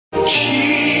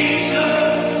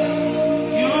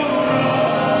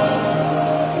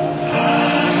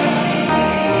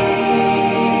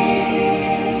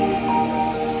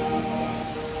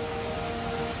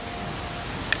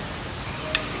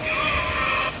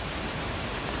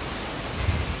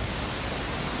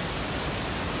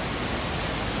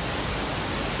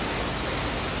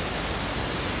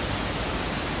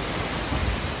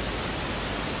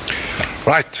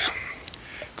Right.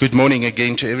 Good morning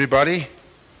again to everybody.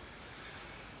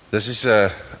 This is,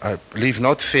 I believe,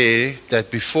 not fair that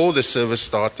before the service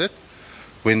started,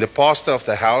 when the pastor of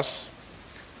the house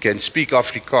can speak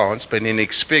Afrikaans, but then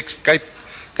expects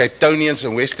Cape Townians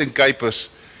and Western Capers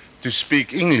to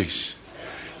speak English.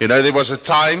 You know, there was a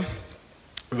time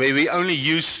where we only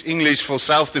use English for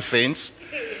self-defense.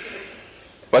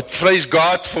 But praise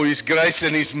God for His grace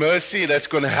and His mercy. That's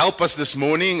going to help us this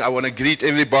morning. I want to greet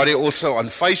everybody also on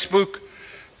Facebook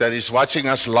that is watching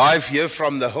us live here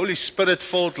from the Holy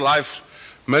Spirit-filled Life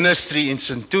Ministry in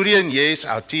Centurion. Yes,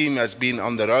 our team has been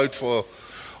on the road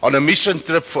on a mission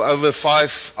trip for over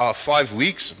 5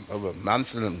 weeks, over a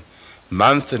month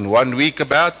and 1 week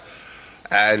about.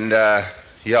 And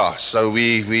so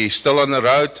we're still on the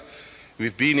road.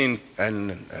 We've been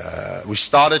we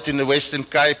started in the Western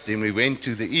Cape, then we went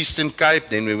to the Eastern Cape,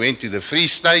 then we went to the Free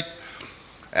State,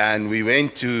 and we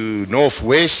went to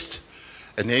Northwest,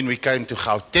 and then we came to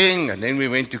Gauteng, and then we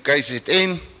went to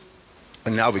KZN,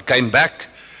 and now we came back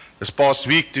this past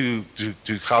week to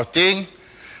Gauteng,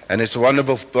 and it's a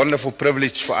wonderful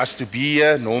privilege for us to be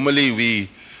here. Normally we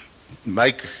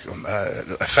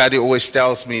Fadi always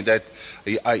tells me that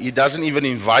he doesn't even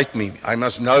invite me. I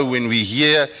must know when we're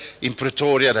here in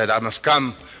Pretoria that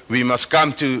we must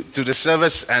come to the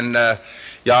service. And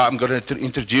I'm going to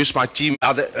introduce my team.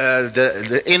 Now,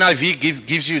 the NIV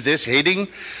gives you this heading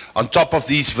on top of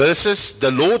these verses: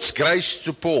 the Lord's grace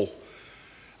to Paul.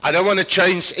 I don't want to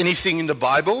change anything in the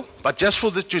Bible, but just for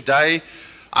today,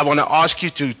 I want to ask you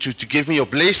to give me your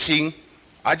blessing.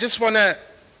 I just want to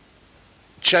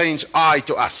change I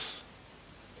to us.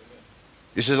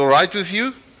 Is it all right with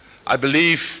you? I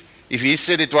believe if he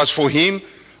said it was for him,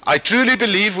 I truly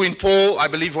believe when Paul, I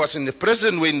believe, was in the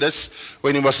prison when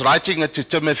he was writing it to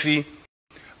Timothy,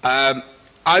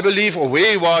 I believe, or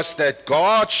where he was, that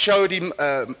God showed him,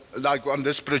 like on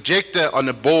this projector on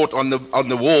the board on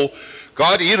the wall.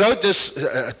 He wrote this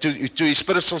to his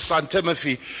spiritual son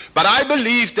Timothy, but I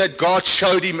believe that God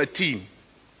showed him a team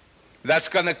that's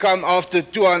going to come after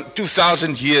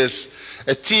 2,000 years,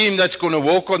 a team that's going to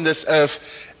walk on this earth,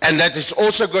 and that is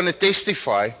also going to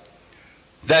testify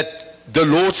that the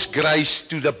Lord's grace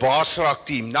to the Vermaak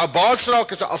team. Now,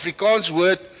 Vermaak is an Afrikaans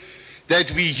word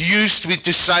that we used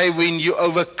to say when you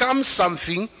overcome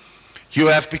something, you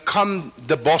have become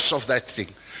the boss of that thing.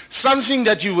 Something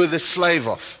that you were the slave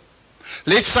of.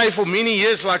 Let's say for many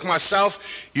years, like myself,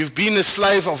 you've been a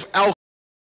slave of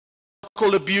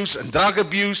alcohol abuse and drug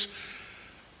abuse.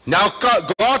 Now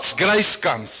God's grace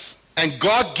comes, and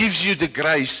God gives you the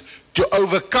grace to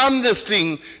overcome the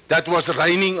thing that was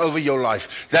reigning over your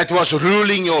life, that was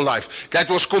ruling your life, that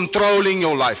was controlling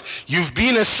your life. You've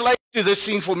been a slave to this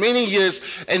thing for many years,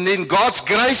 and then God's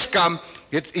grace comes.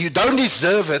 You don't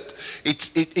deserve it.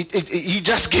 He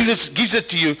just gives it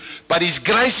to you, but His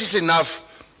grace is enough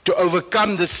to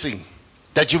overcome this thing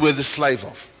that you were the slave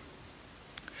of.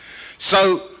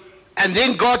 And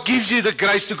then God gives you the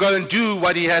grace to go and do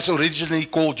what He has originally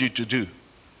called you to do.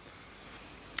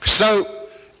 So,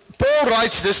 Paul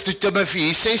writes this to Timothy.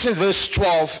 He says in verse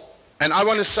 12, and I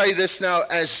want to say this now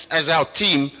as our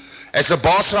team, as the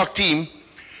Vermaak team,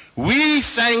 we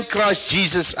thank Christ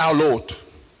Jesus our Lord,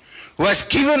 who has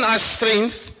given us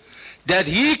strength, that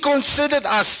He considered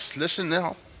us, listen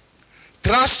now,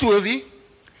 trustworthy,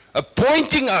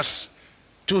 appointing us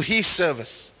to His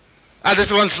service. Other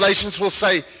translations will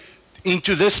say,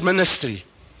 into this ministry.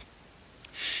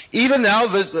 Even now,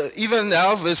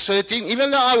 verse 13, even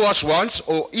though I was once,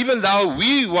 or even though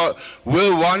we were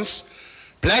once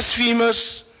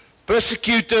blasphemers,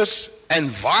 persecutors,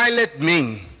 and violent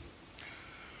men,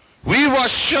 we were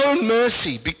shown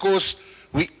mercy because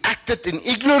we acted in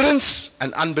ignorance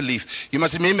and unbelief. You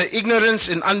must remember, ignorance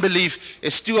and unbelief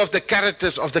is two of the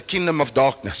characters of the kingdom of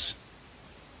darkness.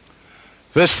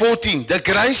 Verse 14, the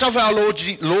grace of our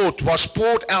Lord was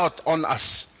poured out on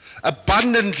us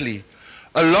abundantly,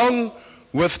 along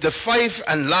with the faith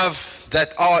and love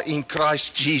that are in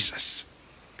Christ Jesus.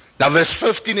 Now verse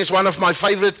 15 is one of my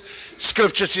favorite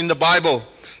scriptures in the Bible,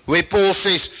 where Paul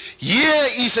says, here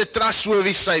is a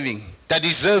trustworthy saving that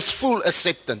deserves full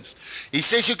acceptance. He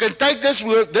says you can take this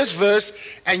verse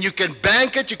and you can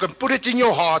bank it, you can put it in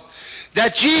your heart,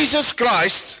 that Jesus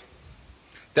Christ,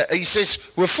 he says,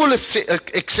 with full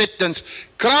acceptance,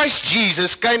 Christ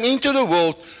Jesus came into the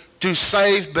world to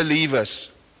save believers,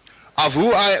 of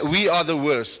who we are the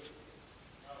worst,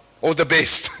 or the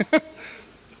best.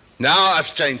 Now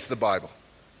I've changed the Bible,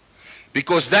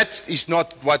 because that is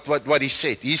not what he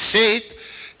said. He said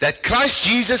that Christ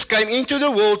Jesus came into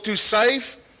the world to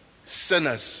save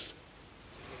sinners.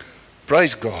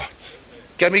 Praise God.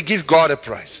 Can we give God a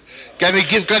praise? Can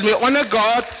we honor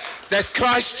God that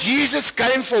Christ Jesus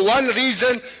came for one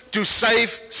reason, to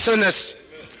save sinners,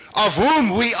 of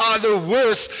whom we are the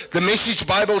worst. The Message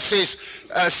Bible says,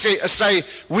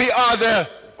 we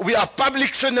are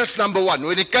public sinners, number one.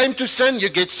 When it came to sin, you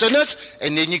get sinners,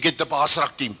 and then you get the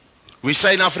basrak team. We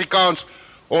say in Afrikaans,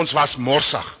 ons was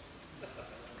morsig.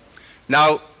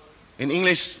 Now, in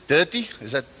English, dirty,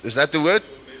 is that the word?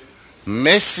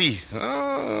 Messy.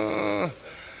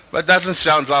 But doesn't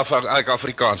sound like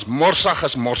Afrikaans. Morsig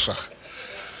is morsig.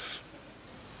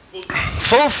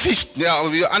 Filthy, yeah,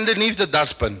 we are underneath the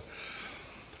dustbin.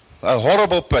 A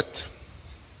horrible pit.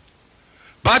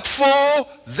 But for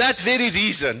that very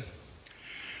reason,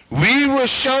 we were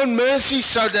shown mercy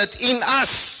so that in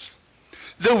us,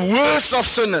 the worst of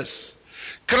sinners,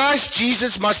 Christ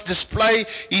Jesus must display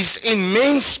his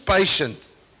immense patience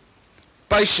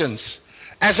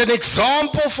as an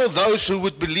example for those who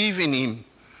would believe in him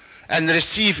and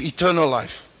receive eternal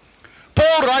life.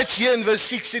 Paul writes here in verse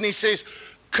 16, he says,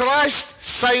 Christ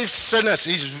saves sinners.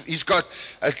 He's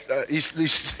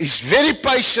very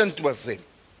patient with them.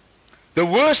 The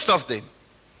worst of them.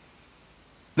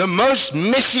 The most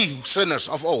messy sinners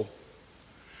of all.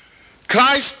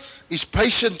 Christ is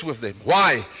patient with them.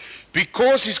 Why?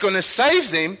 Because he's going to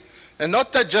save them and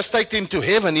not just take them to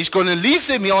heaven. He's going to leave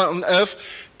them here on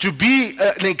earth to be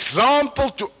an example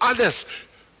to others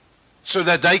so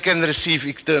that they can receive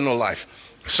eternal life.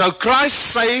 So Christ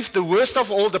saved the worst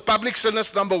of all, the public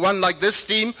sinners, number one, like this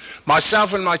team,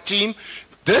 myself and my team.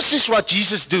 This is what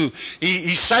Jesus do.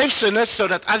 He saves sinners so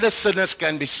that other sinners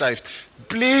can be saved.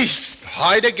 Please,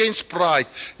 hide against pride.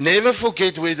 Never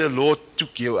forget where the Lord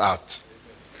took you out.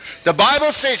 The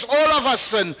Bible says all of us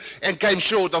sinned and came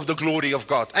short of the glory of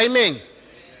God. Amen.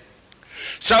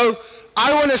 So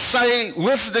I want to say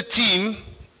with the team,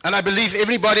 and I believe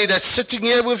everybody that's sitting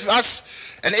here with us,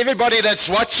 and everybody that's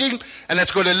watching and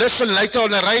that's going to listen later on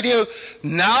the radio,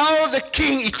 now the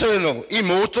King eternal,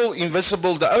 immortal,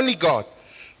 invisible, the only God,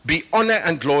 be honor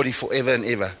and glory forever and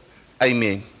ever.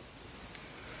 Amen.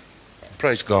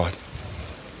 Praise God.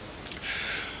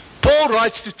 Paul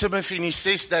writes to Timothy and he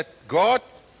says that God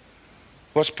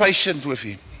was patient with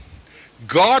him.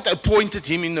 God appointed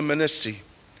him in the ministry.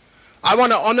 I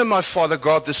want to honor my Father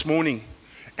God this morning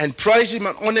and praise him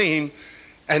and honor him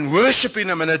and worship him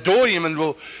and adore him, and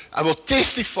I will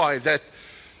testify that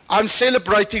I'm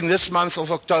celebrating this month of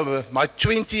October my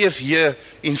 20th year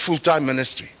in full-time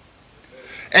ministry.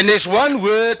 And there's one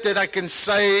word that I can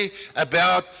say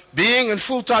about being in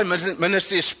full-time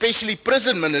ministry, especially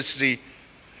prison ministry.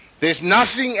 There's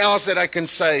nothing else that I can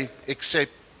say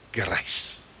except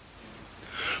grace.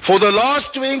 For the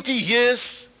last 20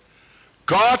 years,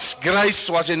 God's grace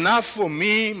was enough for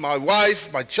me, my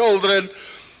wife, my children,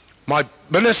 my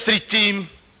ministry team,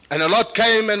 and a lot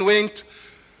came and went,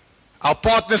 our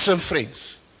partners and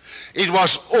friends. It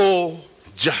was all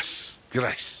just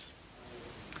grace.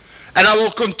 And I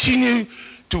will continue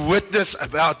to witness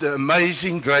about the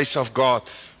amazing grace of God.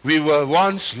 We were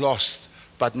once lost,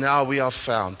 but now we are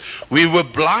found. We were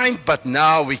blind, but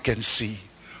now we can see.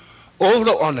 All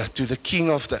the honor to the King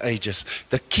of the ages,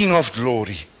 the King of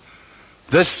glory,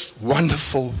 this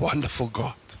wonderful, wonderful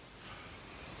God,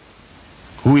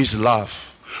 who is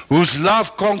love, whose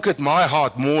love conquered my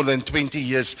heart more than 20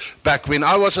 years back when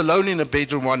I was alone in a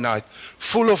bedroom one night,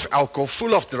 full of alcohol,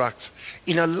 full of drugs,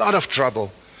 in a lot of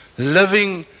trouble,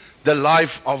 living the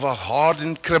life of a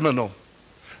hardened criminal,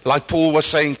 like Paul was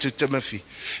saying to Timothy.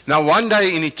 Now one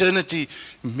day in eternity,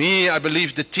 me, I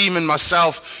believe the team and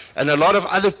myself and a lot of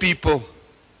other people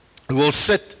will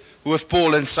sit with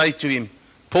Paul and say to him,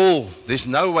 Paul, there's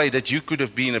no way that you could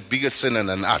have been a bigger sinner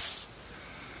than us.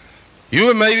 You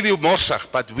were maybe morsig,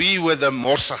 but we were the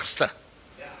morsigste.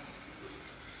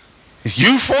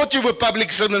 You thought you were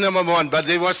public sinner number one, but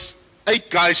there was 8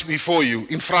 guys before you,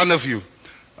 in front of you.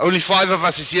 Only 5 of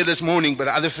us is here this morning, but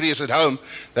the other 3 is at home.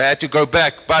 They had to go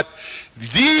back. But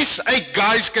these 8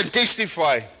 guys can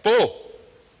testify. Paul,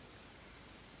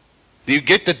 do you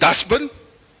get the dustbin?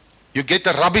 You get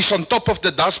the rubbish on top of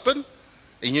the dustbin?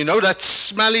 And you know that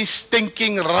smelly,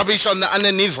 stinking rubbish on the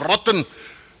underneath, rotten.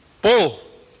 Paul,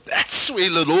 that's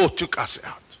where the Lord took us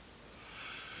out.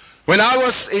 When I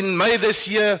was in May this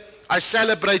year, I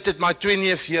celebrated my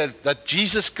 20th year that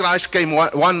Jesus Christ came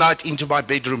one night into my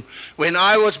bedroom when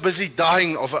I was busy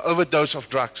dying of an overdose of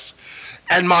drugs.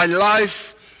 And my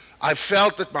life, I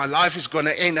felt that my life is going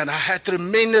to end, and I had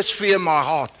tremendous fear in my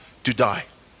heart to die.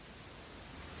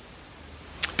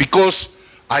 Because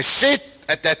I said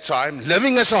at that time,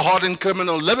 living as a hardened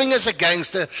criminal, living as a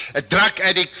gangster, a drug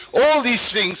addict, all these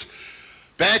things,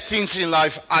 bad things in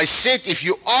life, I said, if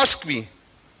you ask me,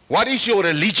 what is your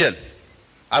religion?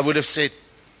 I would have said,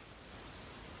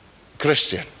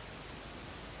 Christian.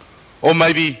 Or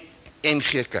maybe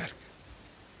NG Kerk.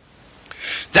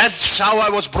 That's how I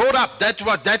was brought up.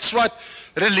 That's what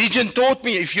religion taught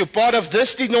me. If you're part of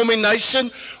this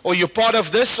denomination or you're part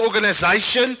of this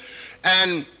organization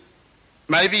and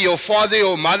maybe your father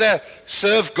or mother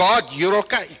serve God, you're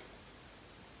okay.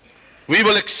 We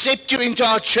will accept you into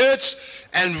our church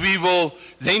and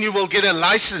then you will get a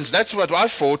license. That's what I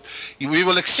thought. We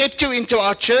will accept you into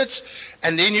our church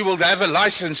and then you will have a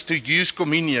license to use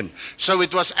communion. So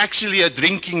it was actually a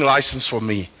drinking license for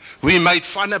me. We made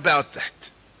fun about that.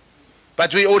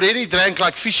 But we already drank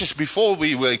like fishes before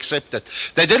we were accepted.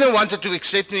 They didn't want to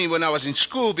accept me when I was in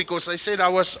school because they said I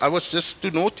was just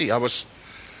too naughty. I was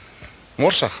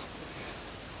morsig.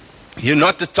 You're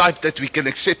not the type that we can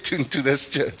accept into this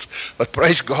church. But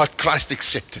praise God, Christ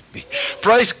accepted me.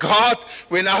 Praise God,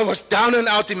 when I was down and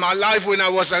out in my life, when I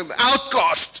was an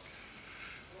outcast,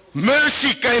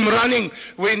 mercy came running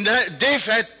when death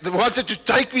wanted to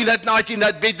take me that night in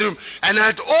that bedroom, and I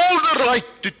had all the right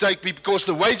to take me because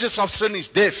the wages of sin is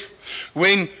death.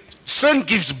 When sin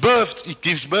gives birth, it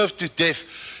gives birth to death.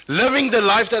 Living the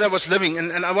life that I was living,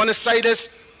 and I want to say this,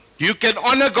 you can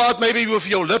honor God maybe with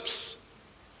your lips.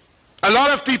 A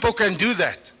lot of people can do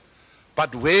that.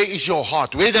 But where is your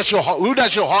heart? Who does your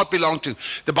heart belong to?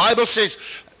 The Bible says,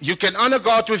 you can honor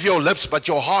God with your lips, but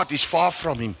your heart is far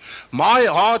from Him. My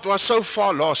heart was so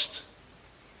far lost.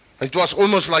 It was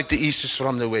almost like the east is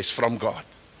from the west, from God.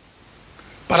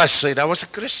 But I said I was a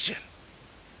Christian.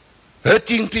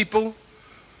 Hurting people,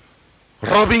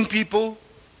 robbing people,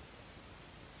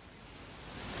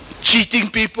 cheating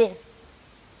people,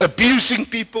 abusing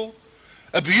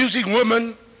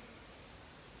women.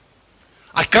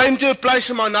 I came to a place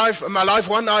in my life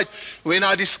one night when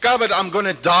I discovered I'm going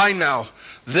to die now.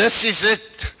 This is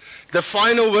it. The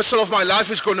final whistle of my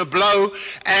life is going to blow,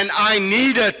 and I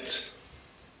needed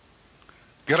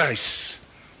grace.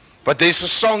 But there's a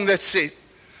song that said,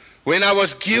 when I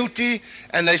was guilty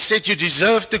and they said you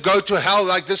deserve to go to hell,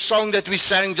 like this song that we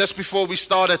sang just before we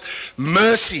started,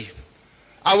 mercy.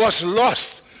 I was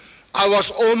lost. I was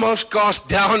almost cast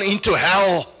down into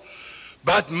hell.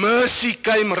 But mercy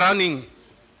came running.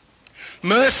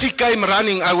 Mercy came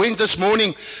running. I went this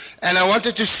morning and I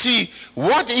wanted to see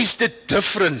what is the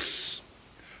difference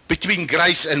between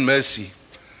grace and mercy.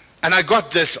 And I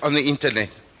got this on the internet.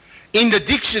 In the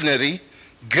dictionary,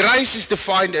 grace is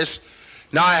defined as,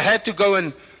 now I had to go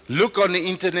and look on the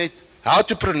internet how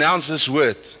to pronounce this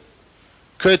word.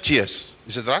 Courteous.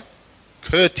 Is it right?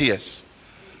 Courteous.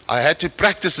 I had to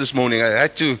practice this morning. I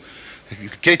had to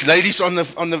get ladies on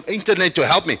the internet to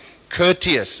help me.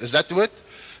 Courteous. Is that the word?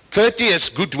 Courteous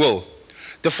goodwill.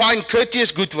 Define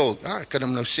courteous goodwill. I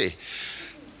can nou say.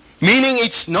 Meaning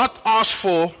it's not asked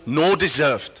for nor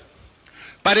deserved.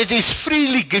 But it is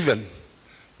freely given.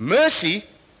 Mercy,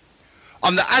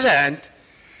 on the other hand,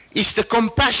 is the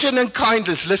compassion and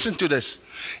kindness. Listen to this.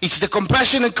 It's the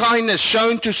compassion and kindness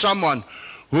shown to someone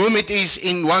whom it is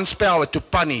in one's power to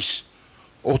punish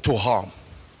or to harm.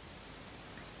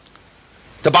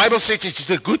 The Bible says it's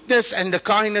the goodness and the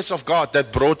kindness of God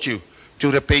that brought you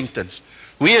to repentance.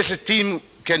 We as a team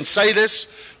can say this.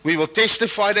 We will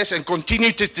testify this and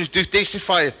continue to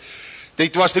testify it. That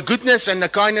it was the goodness and the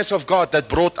kindness of God that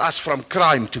brought us from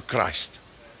crime to Christ.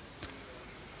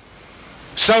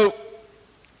 So,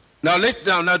 now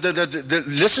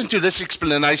listen to this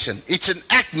explanation. It's an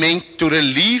act meant to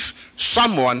relieve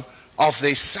someone of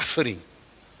their suffering.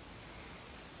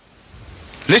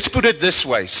 Let's put it this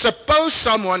way. Suppose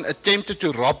someone attempted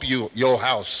to rob your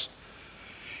house.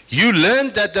 You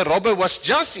learned that the robber was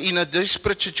just in a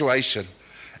desperate situation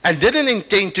and didn't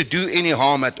intend to do any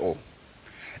harm at all.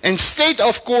 Instead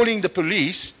of calling the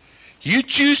police, you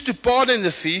choose to pardon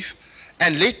the thief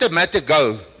and let the matter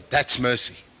go. That's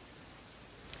mercy.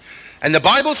 And the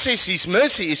Bible says His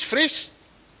mercy is fresh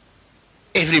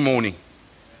every morning.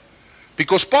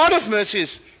 Because part of mercy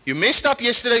is, you messed up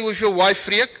yesterday with your wife,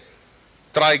 Freek,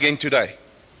 try again today.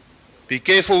 Be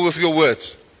careful with your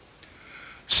words.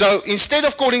 So instead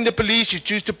of calling the police, you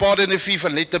choose to pardon the thief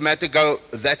and let the matter go.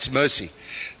 That's mercy.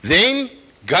 Then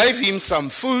gave him some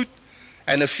food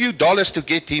and a few dollars to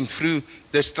get him through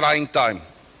this trying time.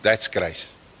 That's grace.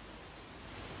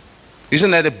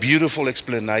 Isn't that a beautiful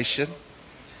explanation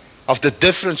of the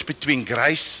difference between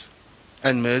grace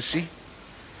and mercy?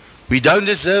 We don't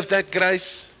deserve that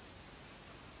grace.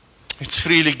 It's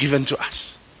freely given to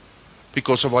us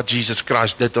because of what Jesus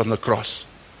Christ did on the cross.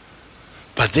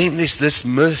 But then there's this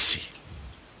mercy.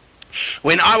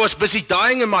 When I was busy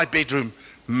dying in my bedroom,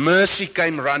 mercy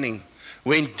came running.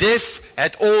 When death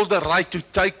had all the right to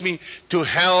take me to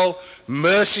hell,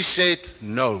 mercy said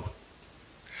no.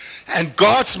 And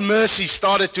God's mercy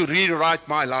started to rewrite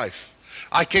my life.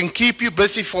 I can keep you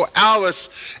busy for hours,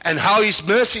 and how His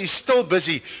mercy is still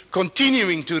busy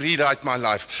continuing to rewrite my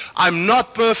life. I'm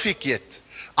not perfect yet.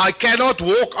 I cannot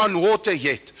walk on water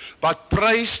yet, but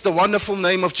praise the wonderful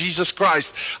name of Jesus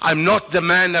Christ. I'm not the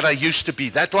man that I used to be.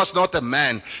 That was not a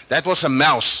man. That was a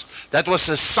mouse. That was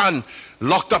a son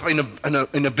locked up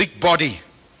in a big body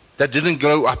that didn't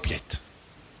grow up yet.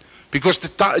 Because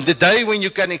the day when you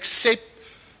can accept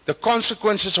the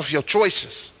consequences of your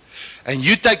choices, and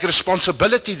you take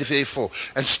responsibility therefore,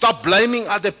 and stop blaming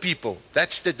other people,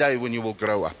 that's the day when you will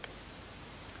grow up.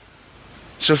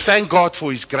 So thank God for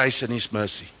His grace and His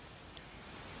mercy.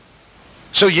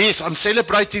 So yes, I'm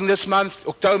celebrating this month,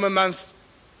 October month,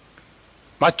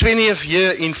 my 20th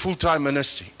year in full-time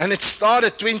ministry. And it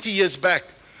started 20 years back,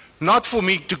 not for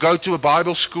me to go to a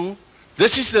Bible school.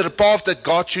 This is the path that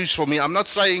God chose for me. I'm not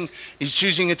saying He's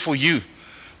choosing it for you.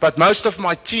 But most of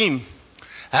my team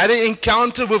had an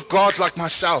encounter with God like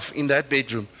myself in that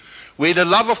bedroom, where the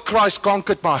love of Christ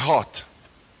conquered my heart.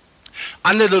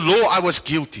 Under the law, I was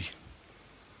guilty.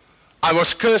 I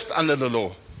was cursed under the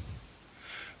law.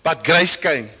 But grace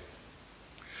came.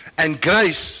 And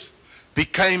grace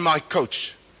became my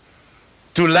coach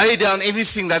to lay down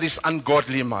everything that is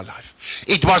ungodly in my life.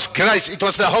 It was grace. It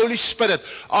was the Holy Spirit.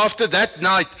 After that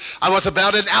night, I was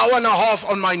about an hour and a half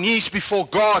on my knees before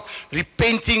God,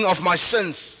 repenting of my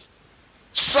sins.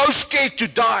 So scared to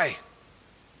die.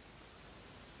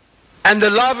 And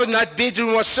the love in that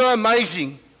bedroom was so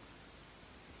amazing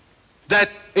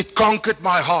that it conquered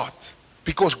my heart.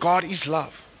 Because God is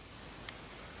love.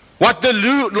 What the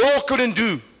law couldn't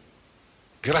do,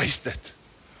 grace did.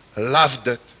 Love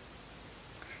did.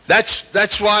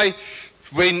 That's why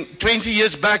when 20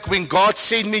 years back, when God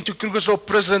sent me to Krugersdorp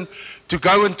prison to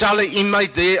go and tell an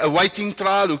inmate there, awaiting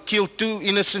trial, who killed 2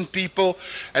 innocent people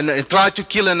and tried to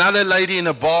kill another lady in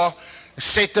a bar,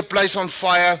 set the place on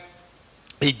fire.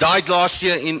 He died last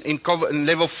year in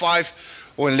level 5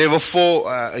 or in level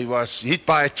 4. He was hit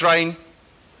by a train.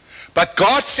 But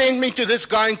God sent me to this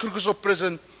guy in Krugersdorp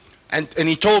prison, and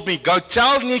he told me, go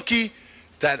tell Nikki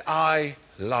that I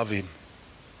love him.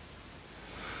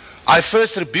 I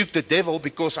first rebuked the devil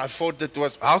because I thought it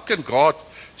was, how can God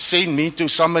send me to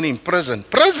somebody in prison?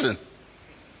 Prison!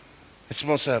 It's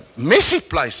almost a messy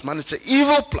place, man. It's an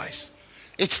evil place.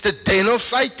 It's the den of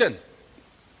Satan.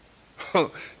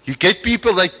 You get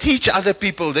people, they teach other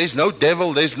people there's no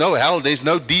devil, there's no hell, there's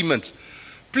no demons.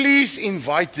 Please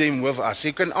invite them with us.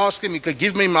 You can ask them, you can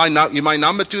give me my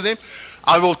number to them.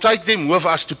 I will take them with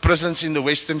us to prisons in the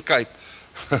Western Cape.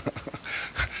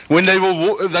 When they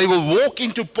will walk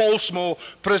into Paulsmoor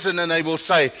prison and they will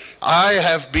say, I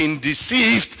have been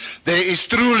deceived. There is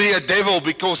truly a devil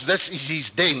because this is his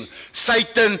den.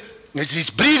 Satan is his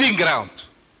breeding ground.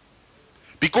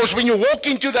 Because when you walk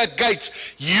into that gate,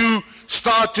 you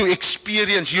start to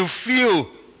experience, you feel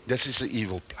this is an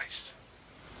evil place.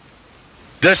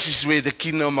 This is where the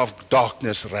kingdom of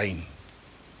darkness reigns.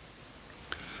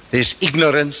 There's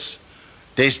ignorance,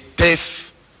 there's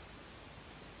death,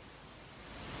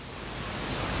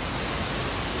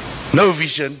 no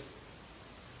vision,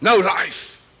 no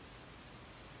life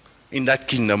in that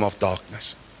kingdom of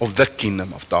darkness, of the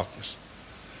kingdom of darkness.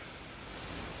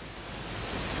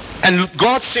 And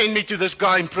God sent me to this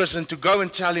guy in prison to go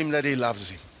and tell him that He loves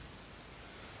him.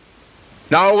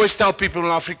 Now I always tell people in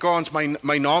Afrikaans,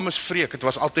 my naam is Freek. It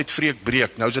was altyd Freek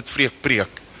breek. Nou is dit Freek preek.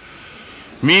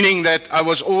 Meaning that I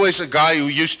was always a guy who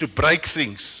used to break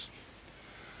things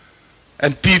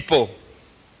and people.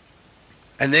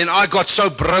 And then I got so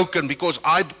broken because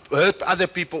I hurt other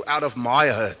people out of my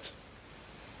hurt.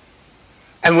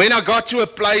 And when I got to a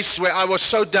place where I was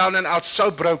so down and out,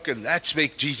 so broken, that's where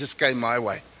Jesus came my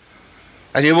way.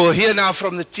 And you will hear now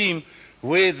from the team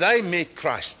where they met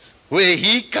Christ, where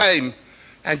He came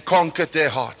and conquered their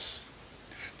hearts.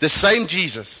 The same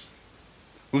Jesus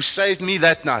who saved me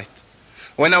that night.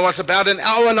 When I was about an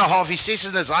hour and a half, He says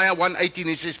in Isaiah 1:18,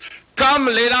 He says, come,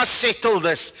 let us settle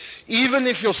this. Even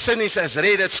if your sin is as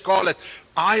red as scarlet,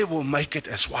 I will make it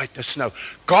as white as snow.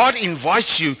 God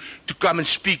invites you to come and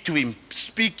speak to Him.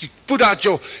 Speak, put out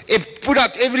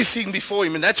everything before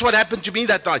Him. And that's what happened to me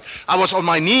that night. I was on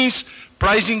my knees,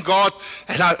 praising God,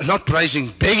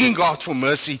 and begging God for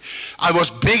mercy. I was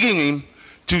begging Him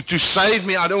to save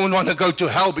me. I don't want to go to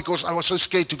hell because I was so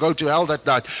scared to go to hell that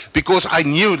night. Because I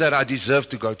knew that I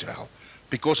deserved to go to hell.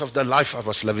 Because of the life I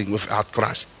was living without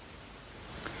Christ.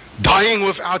 Dying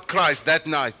without Christ that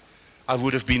night, I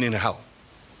would have been in hell.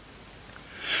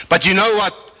 But you know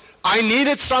what? I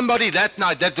needed somebody that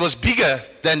night that was bigger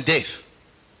than death.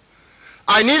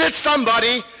 I needed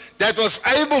somebody that was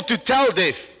able to tell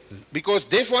death, because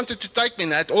death wanted to take me,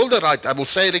 and I had all the right. I will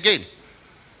say it again.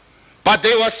 But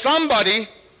there was somebody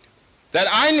that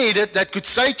I needed that could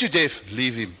say to death,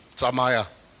 leave him, Samaya,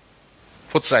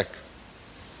 Futsak.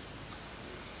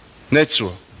 Net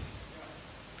so.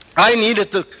 I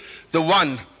needed the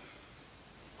one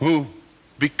who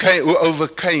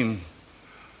overcame,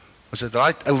 was it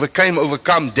right?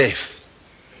 Overcome death.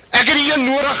 Ek het die een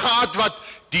nodig gehad wat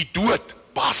die dood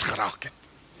pas geraak het.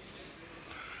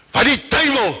 Wat die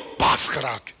duiwel pas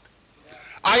geraak het.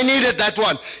 I needed that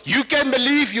one. You can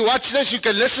believe, you watch this, you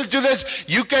can listen to this,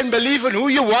 you can believe in who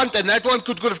you want, and that one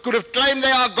could have claimed they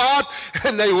are God,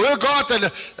 and they were God,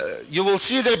 and you will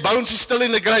see their bones is still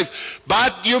in the grave.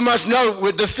 But you must know,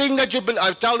 with the thing that you believe,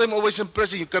 I tell them always in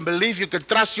prison, you can believe, you can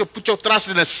trust, you put your trust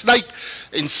in a snake,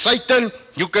 in Satan,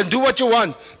 you can do what you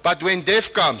want. But when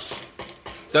death comes,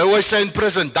 they always say in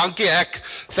prison, dankie hek,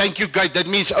 thank you gate, that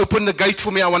means open the gate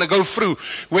for me, I want to go through.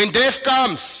 When death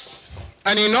comes,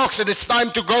 and he knocks and it's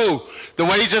time to go, the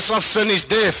wages of sin is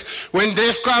death. When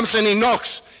death comes and he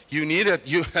knocks, you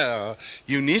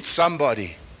need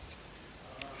somebody.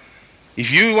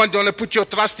 If you want to put your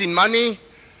trust in money,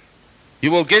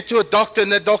 you will get to a doctor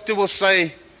and the doctor will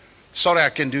say, sorry, I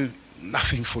can do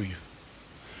nothing for you.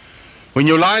 When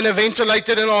you lie in a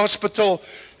ventilator in a hospital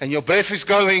and your breath is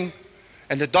going,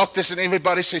 and the doctors and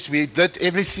everybody says, we did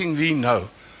everything we know.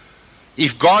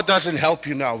 If God doesn't help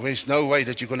you now, there's no way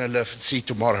that you're going to live and see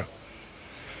tomorrow.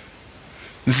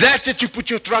 That you put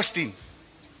your trust in.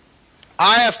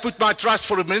 I have put my trust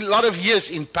for a lot of years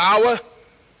in power,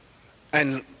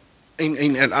 and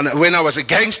when I was a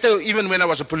gangster, even when I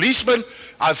was a policeman,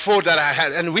 I thought that I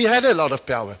had, and we had a lot of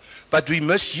power, but we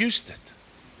misused it.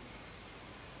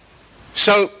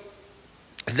 So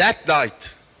that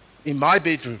night in my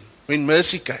bedroom, when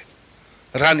Mercy came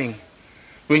running,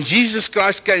 when Jesus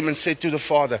Christ came and said to the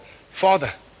Father,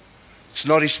 Father, it's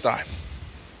not his time.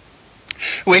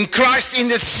 When Christ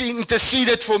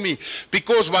interceded for me,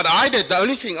 because what I did, the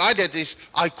only thing I did is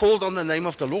I called on the name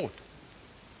of the Lord.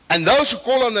 And those who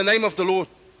call on the name of the Lord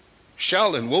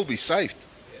shall and will be saved.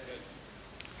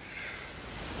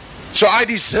 So I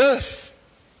deserve,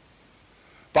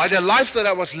 by the life that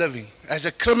I was living, as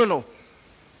a criminal,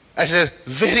 as a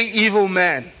very evil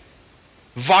man,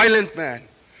 violent man,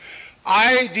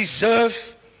 I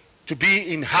deserve to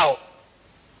be in hell.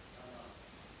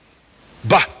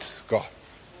 But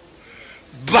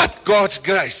God's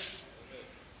grace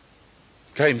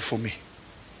came for me.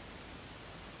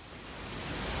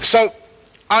 So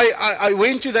I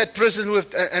went to that prison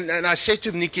with, and I said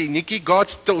to Nikki, God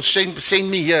still sent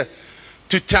me here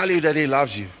to tell you that he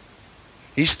loves you.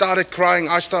 He started crying,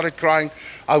 I started crying.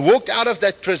 I walked out of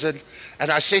that prison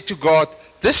and I said to God,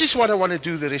 this is what I want to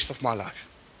do the rest of my life.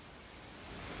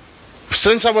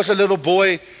 Since I was a little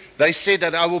boy, they said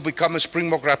that I will become a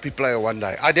Springbok rugby player one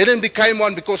day. I didn't become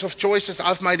one because of choices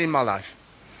I've made in my life.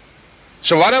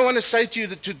 So what I want to say to you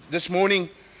this morning,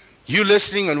 you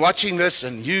listening and watching this,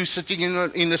 and you sitting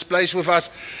in this place with us,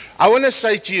 I want to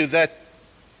say to you that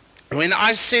when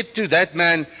I said to that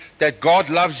man that God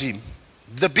loves him,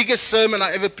 the biggest sermon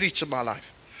I ever preached in my life.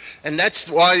 And that's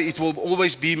why it will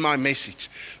always be my message.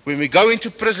 When we go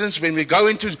into prisons, when we go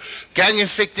into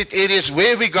gang-infected areas,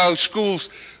 where we go, schools,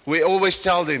 we always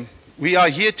tell them, we are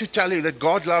here to tell you that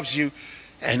God loves you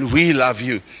and we love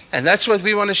you. And that's what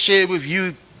we want to share with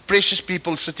you, precious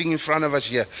people sitting in front of us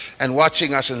here and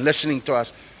watching us and listening to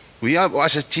us. We are,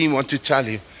 as a team, want to tell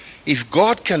you, if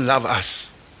God can love us,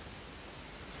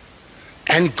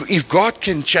 and if God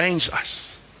can change us,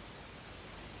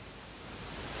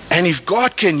 and if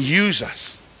God can use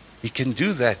us, he can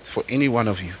do that for any one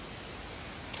of you.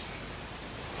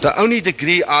 The only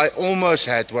degree I almost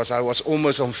had was I was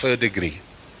almost on 3rd degree.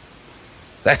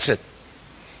 That's it.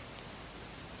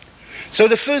 So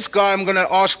the first guy I'm going to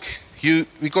ask you,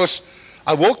 because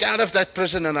I walked out of that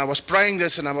prison and I was praying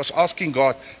this and I was asking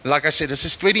God, like I said, this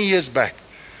is 20 years back.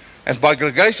 And by the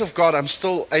grace of God, I'm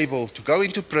still able to go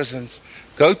into prisons,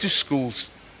 go to schools.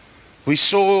 We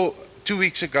saw 2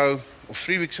 weeks ago, or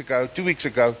 2 weeks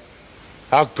ago,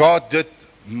 how God did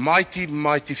mighty,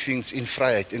 mighty things in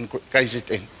Vryheid, in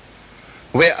KZN,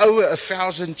 where over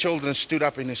 1,000 children stood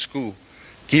up in a school,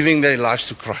 giving their lives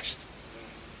to Christ.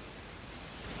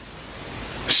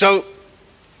 So,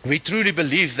 we truly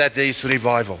believe that there is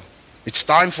revival. It's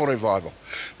time for revival.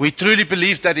 We truly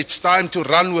believe that it's time to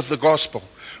run with the gospel,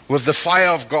 with the fire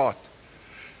of God.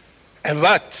 And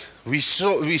what we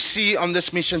see on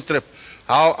this mission trip,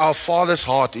 how our Father's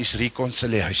heart is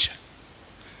reconciliation.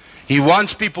 He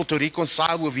wants people to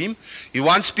reconcile with him. He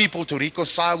wants people to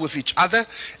reconcile with each other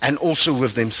and also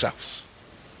with themselves.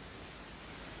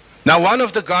 Now, one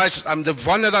of the guys, the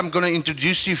one that I'm going to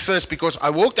introduce to you first, because I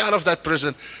walked out of that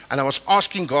prison and I was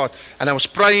asking God and I was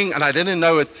praying and I didn't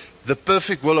know it, the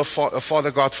perfect will of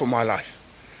Father God for my life.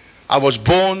 I was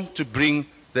born to bring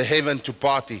the heaven to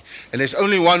party. And there's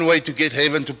only one way to get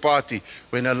heaven to party: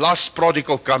 when a lost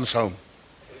prodigal comes home.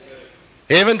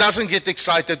 Heaven doesn't get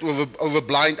excited over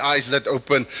blind eyes that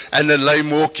open and a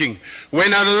lame walking.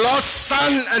 When a lost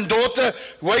son and daughter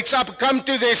wakes up, come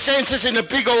to their senses in a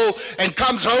big hole and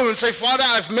comes home and say, Father,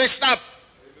 I've messed up.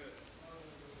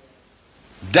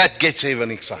 That gets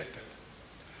heaven excited.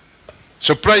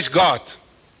 So praise God.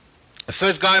 The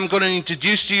first guy I'm going to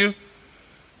introduce to you,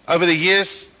 over the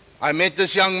years, I met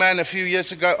this young man a few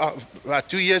years ago, about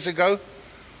 2 years ago.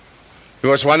 He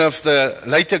was one of the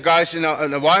later guys in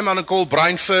why I'm going to call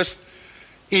Brian first,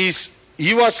 is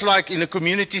he was like in the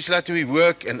communities that we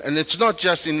work, and it's not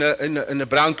just in the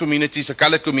brown communities, the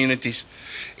colored communities.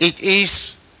 It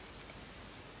is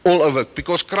all over,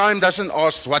 because crime doesn't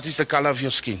ask what is the color of your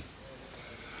skin.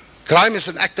 Crime is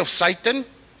an act of Satan.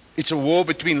 It's a war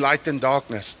between light and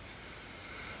darkness.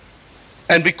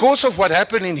 And because of what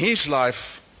happened in his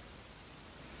life,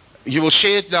 he will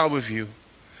share it now with you.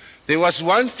 There was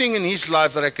one thing in his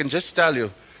life that I can just tell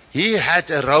you. He had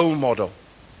a role model.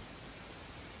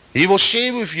 He will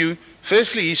share with you,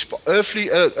 firstly,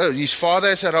 his father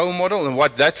as a role model and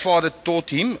what that father taught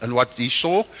him and what he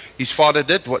saw his father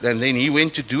did, and then he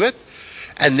went to do it.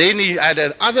 And then he had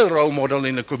another role model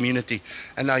in the community.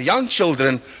 And our young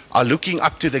children are looking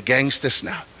up to the gangsters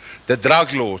now, the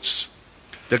drug lords,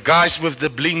 the guys with the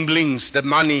bling blings, the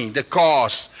money, the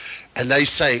cars. And they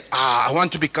say, I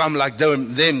want to become like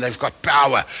them. They've got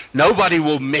power. Nobody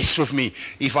will mess with me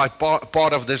if I'm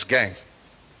part of this gang.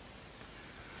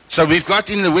 So we've got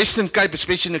in the Western Cape,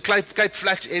 especially in the Cape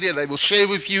Flats area, they will share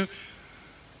with you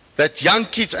that young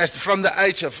kids from the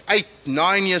age of 8,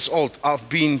 9 years old are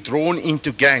being drawn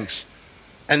into gangs.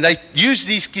 And they use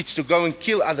these kids to go and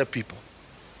kill other people,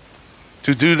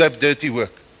 to do that dirty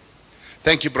work.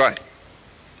 Thank you, Brian.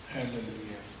 Hallelujah.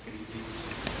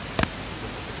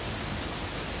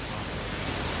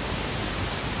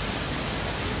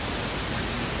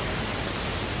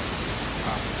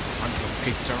 I'm from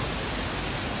Cape Town,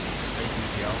 stayed in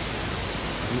Del,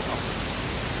 grew up in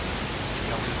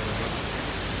Delta River,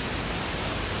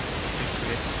 big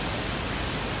flats,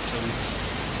 toads,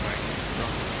 like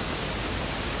that.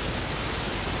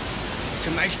 It's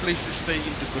a nice place to stay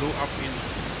in, to grow up in.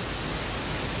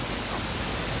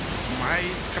 My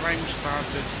crime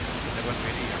started when I was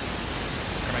very young.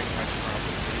 Crime had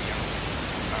started very young.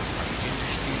 I began to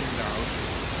steal in the house.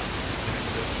 And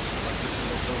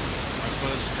my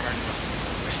first crime was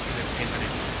I stole a pen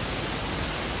and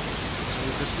so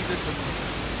it was either something.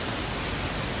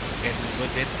 And with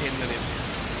that 10 minutes,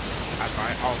 I buy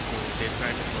alcohol. That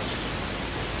time it was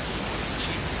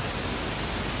cheap.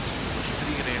 It was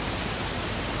 3 rand.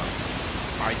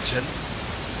 Buy gin,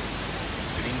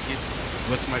 drink it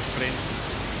with my friends,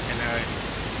 and I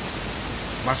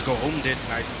must go home that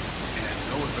night, and I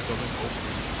know if I go home,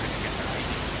 I can get the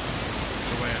ID.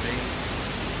 So I ran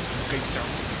to Cape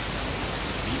Town,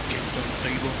 leave Cape Town,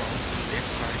 table on that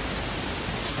side,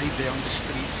 stayed there on the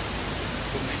streets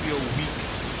for maybe a week,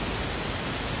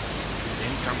 and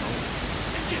then come home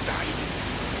and get the ID.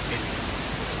 And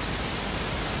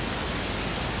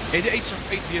at the age of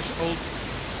 8 years old,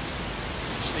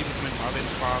 I stayed with my mother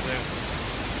and father,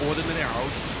 ordinary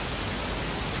house,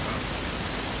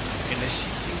 and I see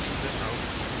things in this house.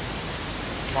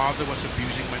 Father was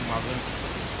abusing my mother.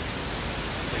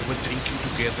 They were drinking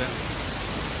together,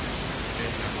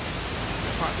 and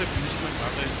my father abusing my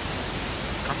mother.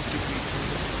 Come to me from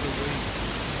the way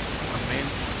a man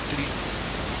should treat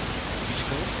his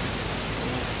girlfriend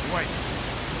or wife.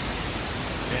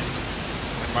 And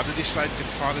my mother decided, and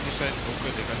father decided, okay,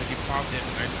 they're gonna depart that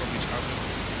night from each other.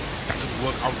 Doesn't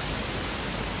work out.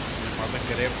 My mother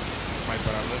grabbed my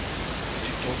brother.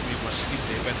 She told me you must sleep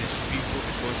there by these people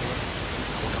because I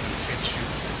will come and fetch you.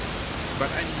 But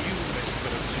I knew my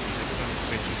spirit said I will come and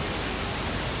fetch you.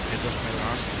 It was my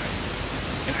last night.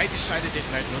 And I decided that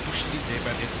night not to sleep there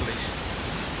by that place.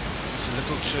 It's a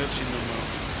little church in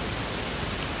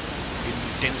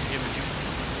Thames Avenue.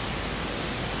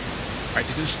 I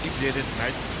didn't sleep there that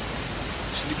night.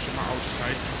 I sleep somewhere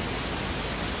outside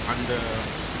under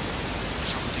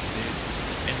something there.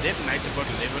 And that night about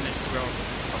 11 and 12,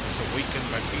 I was awakened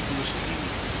by people who were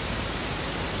screaming.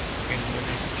 And when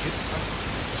I get up,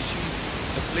 see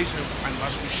the place I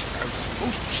was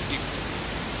supposed to sleep,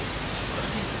 it's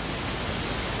burning.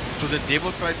 So the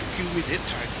devil tried to kill me that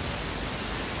time.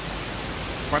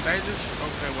 But I just,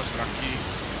 okay, I was lucky,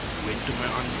 went to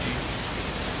my auntie,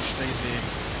 stayed there.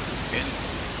 And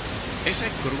as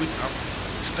I growing up,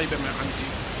 stayed by my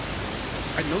auntie,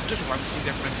 I noticed one thing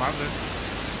that my mother,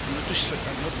 I'm not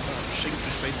ashamed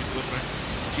to say because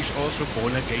she's also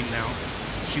born again now.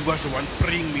 She was the one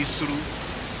praying me through.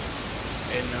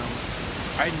 And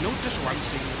I noticed one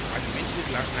thing, I mentioned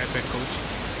it last night by Coach.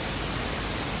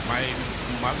 My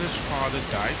mother's father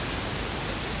died,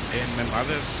 and my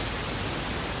mother's,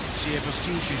 she ever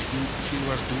since she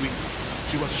was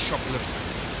a shoplifter.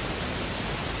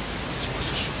 She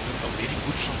was a very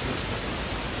good shoplifter.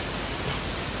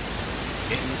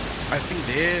 And I think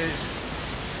there's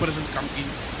prison come in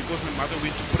because my mother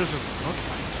went to prison, not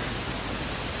one time.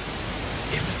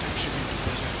 Every time she went to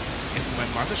prison. And my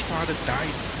mother's father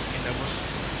died, and I was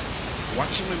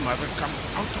watching my mother come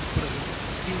out of prison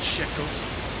in shackles.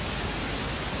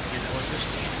 And I was just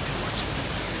standing there watching my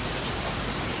mother.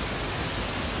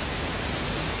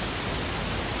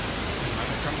 My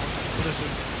mother come out of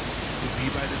prison to be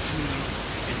by the funeral,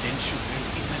 and then she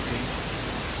went in again.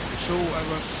 So I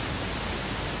was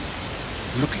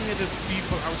looking at the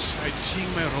people outside,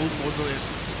 seeing my role model as,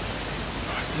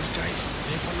 these guys,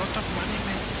 they have a lot of money,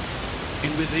 man.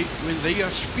 And when they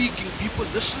are speaking, people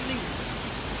listening.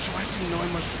 So I think, no, I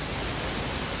must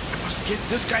get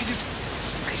this guy. This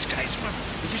nice guys, man.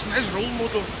 This is nice role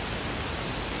model.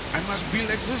 I must be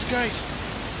like this guys.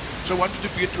 So I wanted to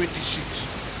be a 26.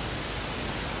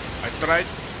 I tried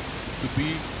to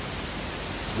be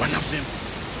one of them.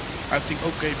 I think,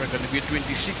 okay, if I'm going to be a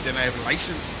 26, then I have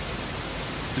license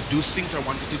to do things I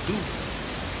wanted to do.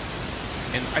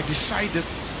 And I decided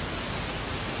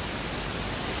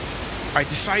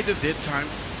that time,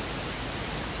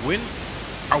 when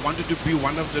I wanted to be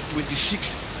one of the 26,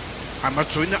 I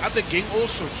must join the other gang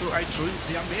also. So I joined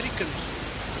the Americans.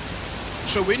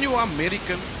 So when you are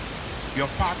American,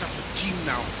 you're part of a team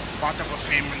now, part of a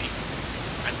family,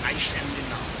 a nice family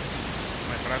now.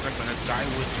 My brother gonna die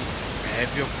with you, I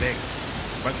have your back.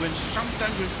 But when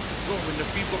sometimes when the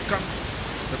people come,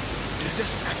 they're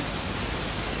just angry,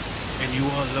 and you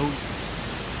are alone.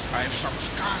 I have some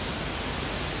scars,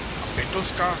 battle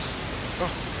scars.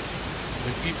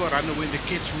 When people run away and they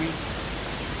catch me,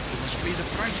 they must pay the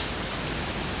price.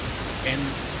 And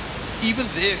even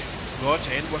there, God's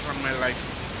hand was on my life,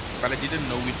 but I didn't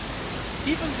know it.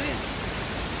 Even there,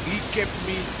 He kept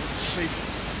me safe.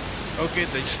 Okay,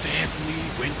 they stabbed me,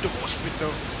 went to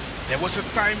hospital. There was a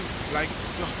time like,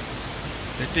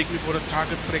 they take me for a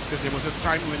target practice. There was a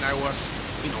time when I was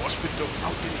in hospital,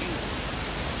 out and in.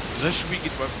 This week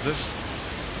it was this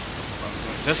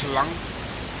lung,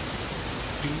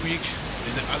 2 weeks,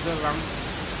 then the other lung.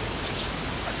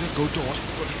 I just go to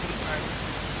hospital every time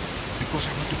because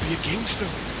I want to be a gangster.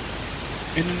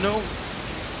 And you know,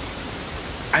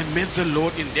 I met the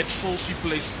Lord in that falsy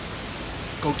place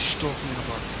Coach is talking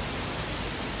about.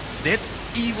 That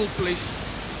evil place,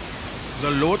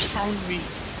 the Lord found me.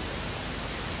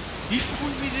 He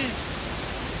found me there.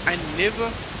 I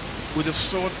never would have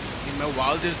thought in my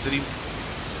wildest dream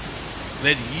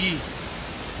that He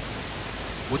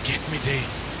would get me there.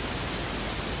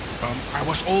 I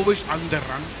was always on the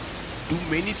run, do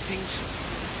many things.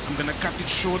 I'm gonna cut it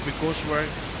short because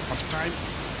of time.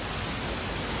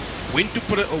 Went to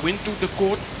the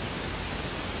court.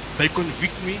 They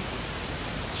convict me.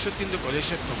 Sit in the court. They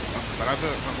said,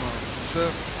 brother,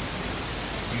 sir,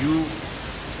 you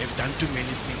have done too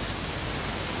many things.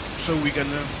 So we're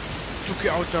gonna took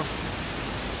you out of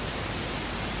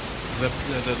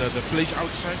the place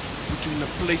outside, put you in a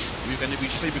place where you're gonna be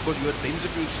safe because you're a danger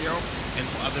for yourself and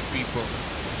for other people.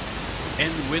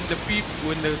 And when the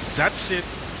judge said,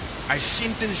 I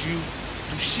sentence you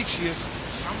to 6 years,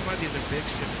 somebody in the back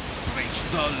said, praise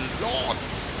the Lord.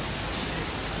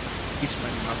 It's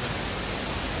my mother.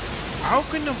 How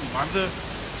can a mother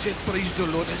say praise the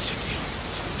Lord and say, yeah,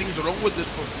 something's wrong with this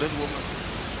woman?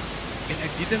 And I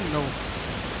didn't know.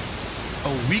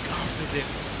 A week after that,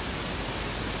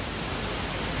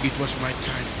 it was my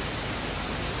time.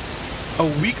 A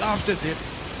week after that,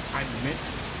 I met.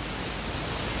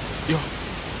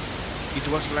 It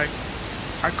was like,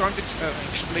 I can't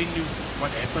explain you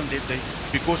what happened that day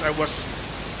because I was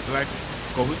like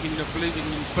going in a place in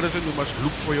prison. You must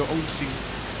look for your own thing.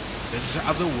 That's the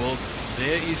other world.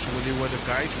 There is when they were the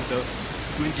guys with the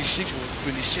 26 or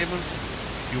 27th.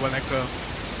 You are like a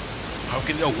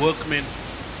workman.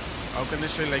 How can I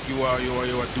say, like you are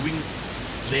doing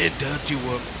their dirty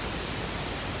work.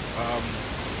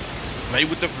 They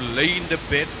would have lay in the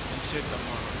bed and said,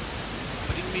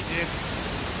 bring me there.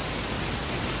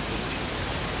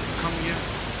 Come here,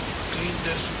 clean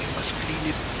this, they must clean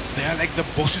it. They are like the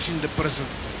bosses in the prison.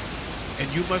 And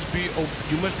you must be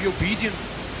obedient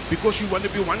because you want to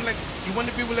be you want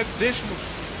to be like this, most.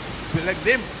 Be like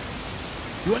them.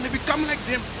 You want to become like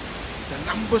them. The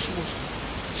numbers, most.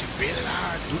 Say,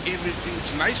 Bella, do everything.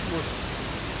 It's nice, most.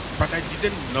 But I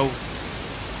didn't know.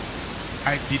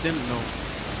 I didn't know.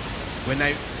 When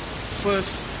I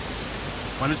first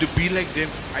wanted to be like them,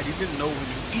 I didn't know when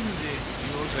you're in there,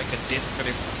 you're like a death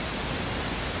trap.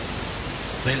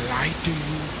 They lie to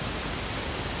you.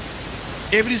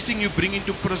 Everything you bring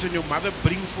into prison, your mother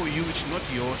bring for you, it's not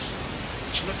yours.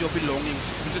 It's not your belongings.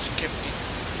 You just kept it.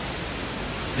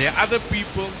 There are other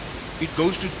people, it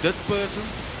goes to that person,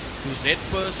 to that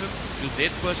person,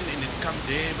 and it comes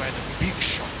there by the big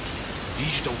shot.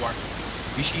 He's the one.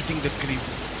 He's eating the cream.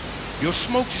 Your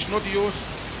smoke is not yours.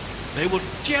 They will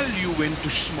tell you when to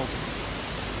smoke.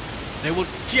 They will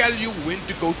tell you when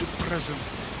to go to prison.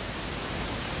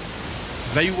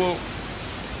 They will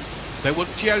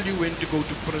tell you when to go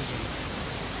to prison.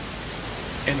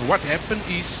 And what happened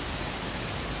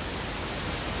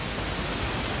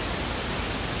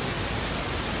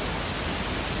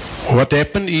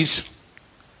is,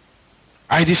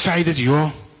 I decided,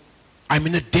 I'm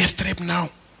in a death trap now.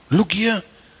 Look here.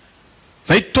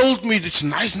 They told me it's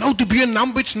nice. No, to be a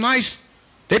number, it's nice.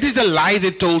 That is the lie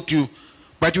they told you.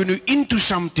 But when you're into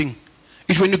something,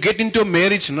 it's when you get into a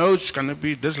marriage, no, it's going to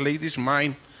be, this lady's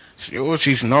mine.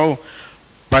 She's no.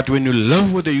 But when you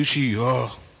live with her, you see,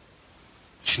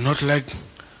 it's not like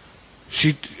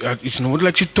it's not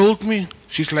like she told me.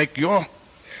 She's like, your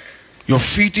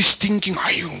feet is stinking.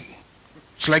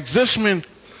 It's like this, man.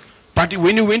 But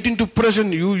when you went into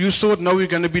prison, you thought, now you're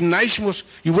going to be nice, most.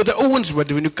 You were the Owens,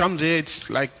 but when you come there, it's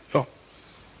like,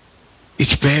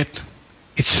 it's bad.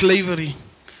 It's slavery.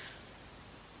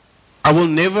 I will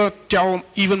never tell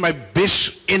even my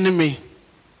best enemy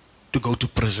to go to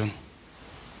prison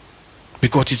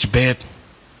because it's bad.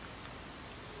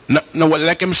 Now, what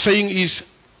like I'm saying is,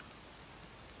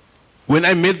 when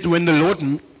the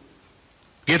Lord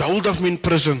get hold of me in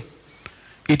prison,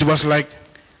 it was like,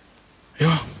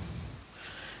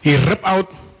 He ripped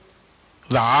out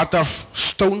the heart of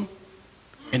stone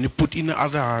and He put in the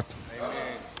other heart. Amen.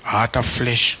 Heart of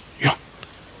flesh.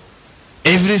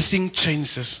 Everything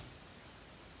changes.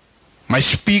 My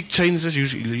speak changes.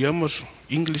 You hear most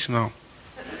English now.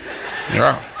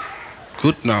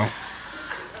 Good now.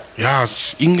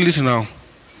 It's English now.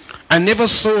 I never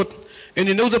thought, and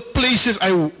you know the places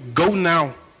I go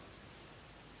now,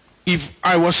 if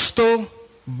I was still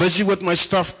busy with my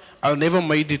stuff, I'll never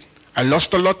made it. I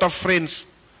lost a lot of friends.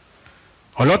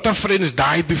 A lot of friends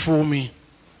died before me.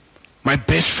 My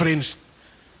best friends,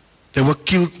 they were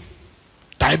killed,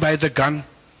 died by the gun,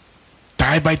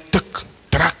 died by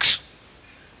trucks.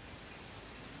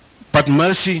 But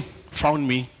mercy found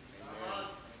me.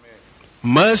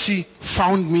 Mercy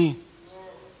found me.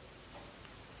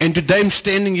 And today I'm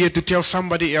standing here to tell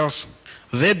somebody else,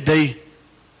 that day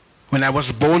when I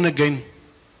was born again,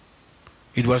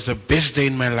 it was the best day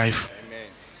in my life. Amen.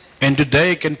 And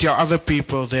today I can tell other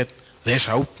people that there's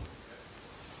hope.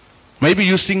 Maybe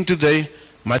you think today,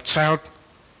 my child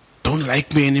don't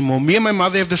like me anymore. Me and my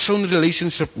mother have the same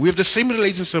relationship. We have the same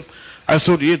relationship. I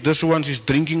thought, this one is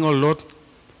drinking a lot.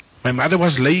 My mother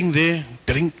was laying there,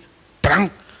 drunk.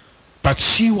 But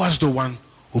she was the one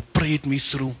who prayed me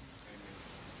through.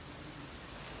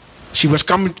 She's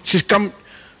come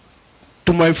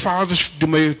to my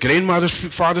grandmother's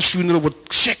father's funeral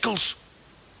with shekels.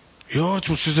 It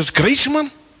was just grace, man.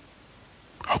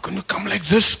 How can you come like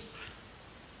this?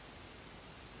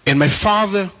 And my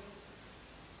father,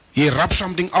 he rubbed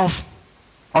something off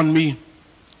on me,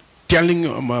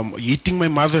 hitting my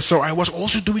mother. So I was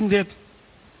also doing that.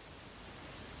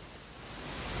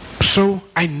 So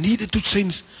I needed to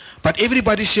change. But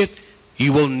everybody said, he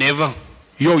will never.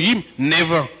 Him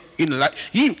never in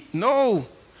life. No.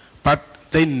 But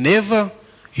they never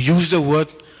used the word,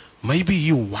 maybe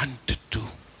he wanted to.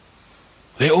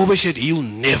 They always said, he'll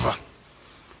never.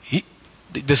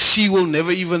 The sea will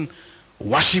never even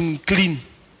wash him clean.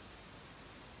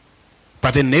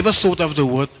 But they never thought of the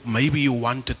word, maybe he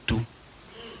wanted to.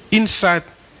 Inside,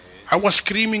 I was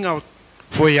screaming out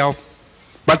for help.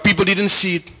 But people didn't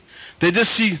see it. They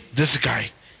just see this guy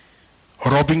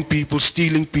robbing people,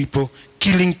 stealing people,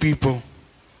 killing people.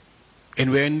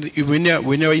 And when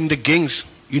you're in the gangs,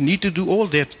 you need to do all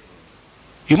that.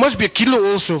 You must be a killer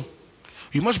also.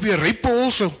 You must be a raper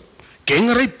also. Gang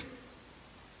rape.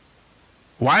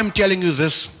 Why I'm telling you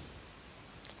this?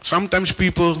 Sometimes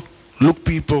people look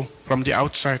people from the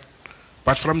outside,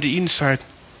 but from the inside,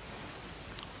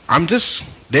 I'm just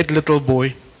that little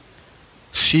boy,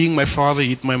 seeing my father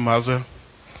hit my mother,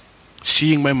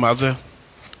 seeing my mother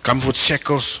come with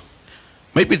shackles,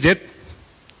 Maybe that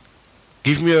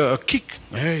give me a kick.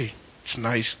 Hey, it's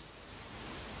nice.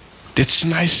 That's a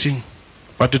nice thing.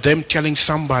 But to them telling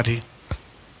somebody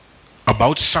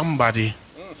about somebody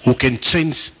who can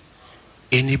change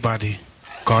anybody,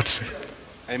 God said.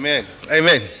 Amen.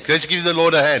 Amen. Let's give the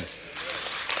Lord a hand.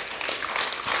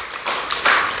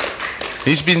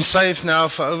 He's been saved now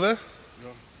for over? Yeah,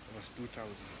 it was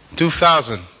 2000.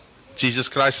 2000. Jesus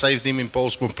Christ saved him in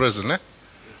Paulsboom prison. Eh?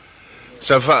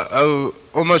 So for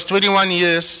almost 21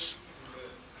 years,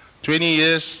 20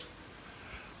 years,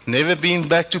 never been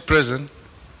back to prison.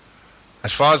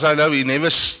 As far as I know, he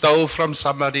never stole from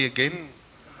somebody again.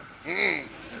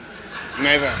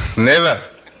 Never. Never.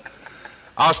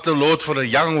 Asked the Lord for a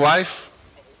young wife.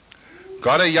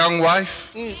 Got a young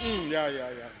wife. Yeah.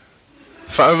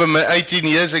 For over 18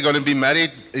 years, they're going to be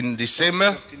married in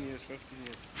December. 15 years.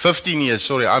 15 years,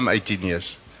 sorry, I'm 18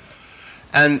 years.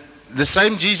 And the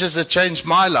same Jesus that changed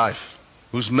my life,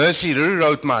 whose mercy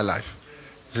rewrote my life,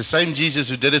 is the same Jesus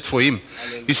who did it for him.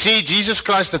 You see, Jesus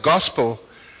Christ, the gospel,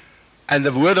 and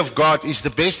the word of God is the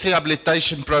best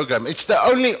rehabilitation program. It's the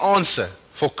only answer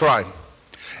for crime.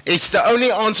 It's the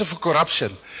only answer for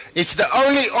corruption. It's the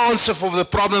only answer for the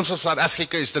problems of South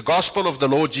Africa is the gospel of the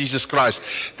Lord Jesus Christ.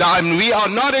 We are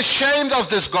not ashamed of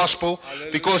this gospel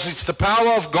because it's the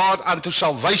power of God unto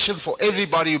salvation for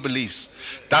everybody who believes.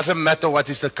 Doesn't matter what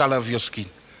is the color of your skin.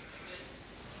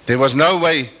 There was no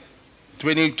way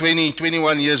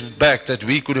 21 years back that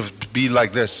we could have been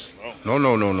like this.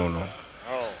 No.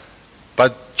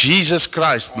 But Jesus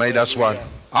Christ made us one.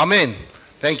 Amen.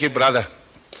 Thank you, brother.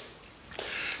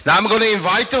 Now I'm going to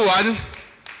invite the one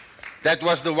that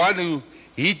was the one who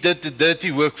he did the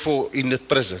dirty work for in the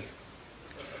prison.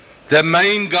 The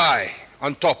main guy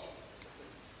on top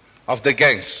of the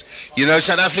gangs. You know,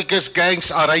 South Africa's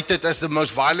gangs are rated as the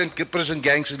most violent prison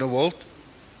gangs in the world.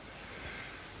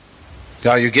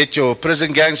 Now you get your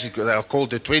prison gangs, they are called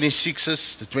the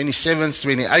 26s, the 27s,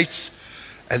 28s,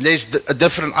 and there's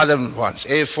different other ones,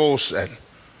 Air Force.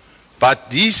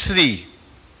 But these three,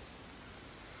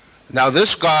 now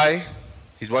this guy,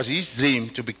 it was his dream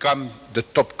to become the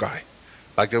top guy.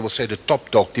 Like they will say, the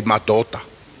top dog, the Madota.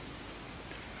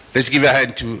 Let's give a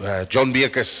hand to John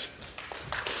Beekers.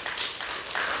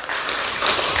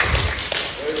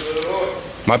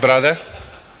 My brother,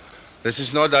 this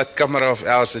is not that camera of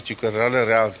ours that you can run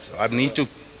around. I need to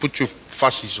put your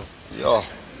fussies on. Yeah.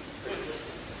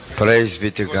 Praise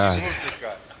be to God.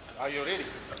 Are you ready?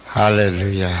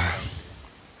 Hallelujah.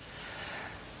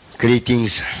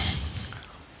 Greetings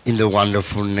in the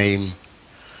wonderful name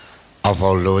of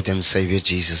our Lord and Savior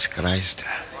Jesus Christ.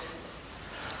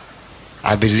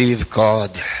 I believe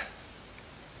God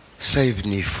saved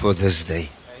me for this day.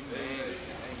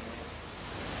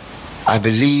 I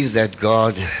believe that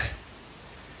God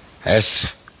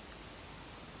has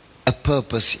a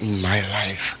purpose in my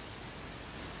life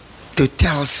to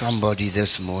tell somebody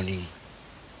this morning,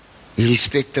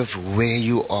 irrespective of where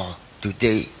you are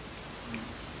today,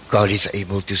 God is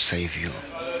able to save you.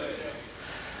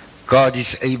 God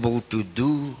is able to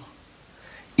do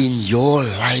in your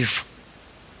life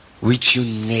which you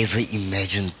never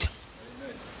imagined.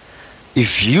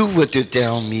 If you were to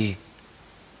tell me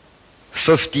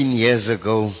 15 years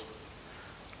ago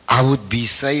I would be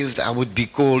saved, I would be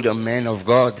called a man of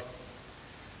God,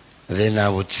 then I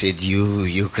would say,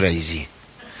 you crazy.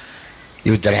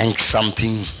 You drank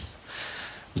something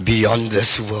beyond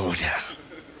this world.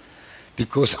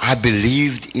 Because I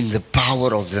believed in the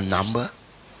power of the number.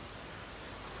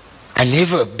 I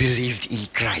never believed in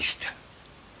Christ.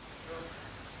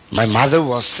 My mother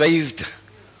was saved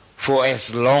for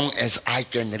as long as I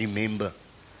can remember.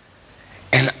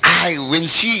 And when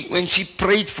she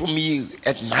prayed for me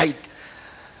at night,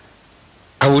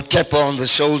 I would tap her on the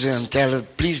shoulder and tell her,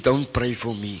 please don't pray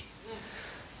for me,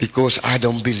 because I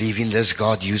don't believe in this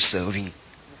God you're serving.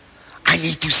 I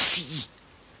need to see.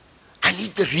 I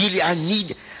need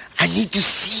to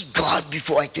see God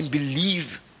before I can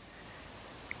believe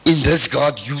in this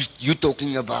God you're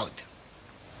talking about.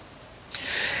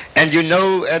 And you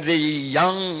know, at the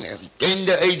young,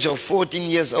 tender age of 14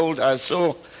 years old, I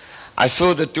saw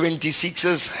the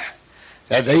 26ers,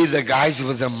 that they the guys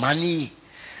with the money,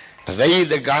 they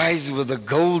the guys with the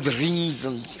gold rings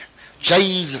and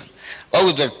chains.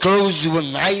 Oh, the clothes were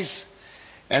nice.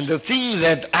 And the thing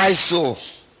that I saw,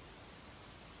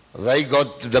 they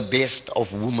got the best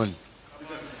of women.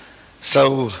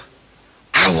 So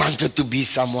I wanted to be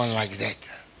someone like that.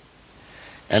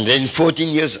 And then 14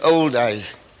 years old, I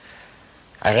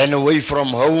ran away from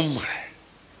home.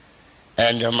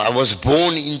 And I was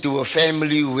born into a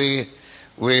family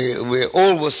where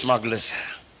all were smugglers.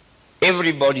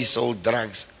 Everybody sold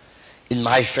drugs. in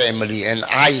my family. And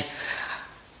I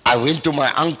went to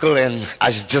my uncle and I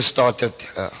just started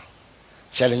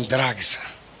selling drugs.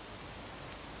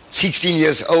 16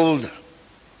 years old,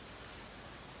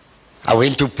 I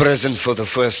went to prison for the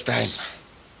first time.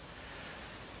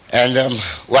 And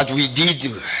what we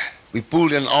did, we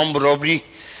pulled an armed robbery,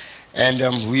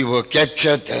 and we were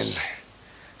captured and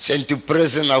sent to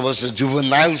prison. I was a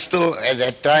juvenile still at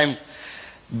that time,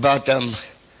 but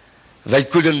they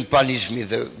couldn't punish me.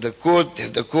 The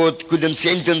court couldn't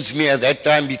sentence me at that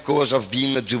time because of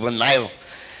being a juvenile.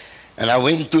 And I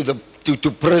went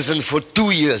to prison for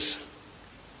 2 years.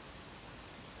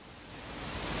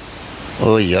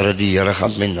 Oh, Here, die Here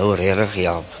gaan my nou regtig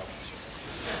help.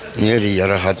 Nee, die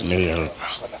Here gaan my help.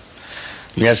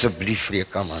 Nee, asseblief,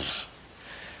 Freek, man.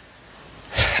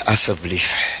 Asseblief.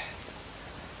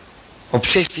 Op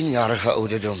 16-jarige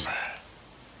ouderdom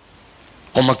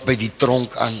kom ek by die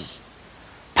tronk aan.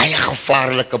 Baie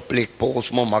gevaarlike plek,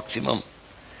 Polsmo Maximum.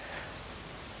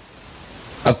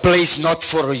 A place not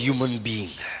for a human being.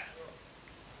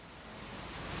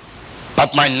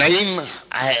 But my name,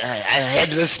 I had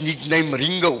this nickname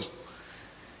Ringo.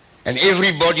 And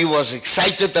everybody was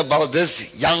excited about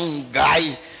this young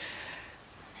guy,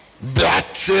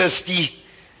 bloodthirsty.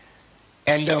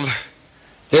 And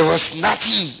there was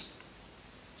nothing.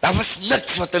 Daar was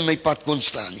niks wat in my pad kon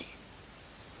staan nie.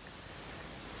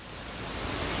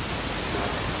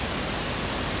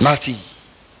 Nothing.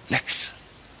 Niks.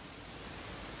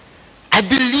 I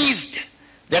believed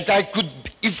that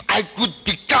if I could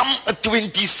become a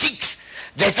 26,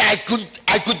 that I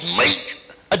could make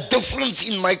a difference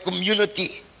in my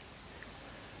community.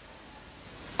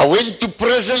 I went to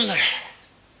prison,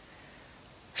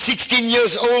 16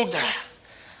 years old.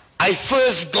 I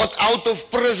first got out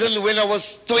of prison when I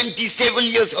was 27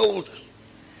 years old.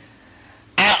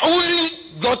 I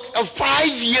only got a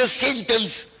 5-year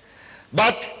sentence,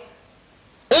 but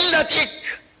omdat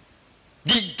ek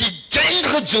die gang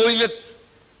gejoin het,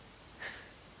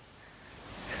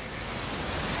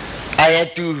 I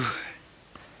had to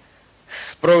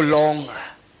prolong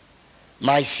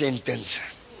my sentence.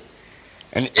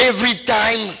 And every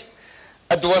time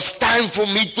it was time for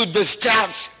me to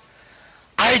discharge,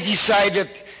 I decided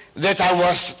that I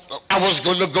was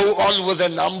going to go on with the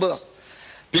number,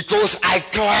 because I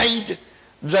climbed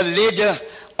the ladder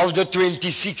of the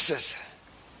 26ers.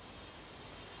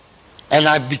 And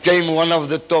I became one of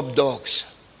the top dogs,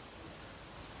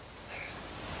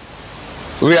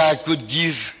 where I could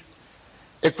give.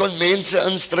 Ek kon mense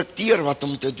instructeer wat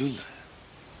om te doen.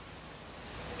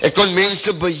 Ek kon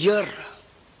mense beheer.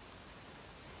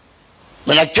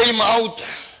 When I came out,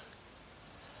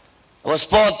 I was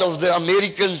part of the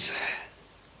Americans,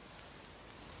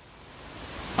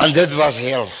 and that was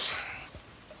hell.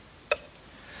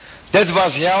 That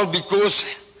was hell because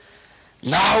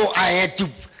now I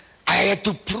had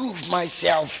to prove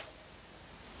myself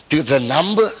to the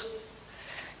number,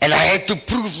 and I had to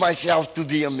prove myself to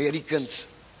the Americans.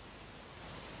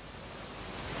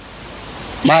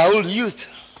 My whole youth,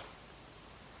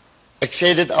 ek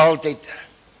sê dit altyd,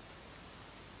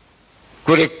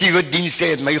 korrektiewe dienste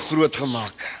het my groot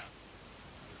gemaak.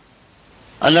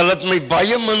 En hulle het my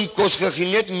baie min kos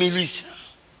gegee, net milies.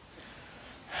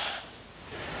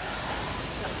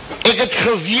 Ek het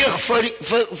geweeg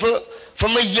vir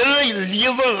my hele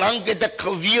lewe lang het ek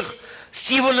geweeg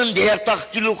 37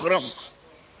 kilogram.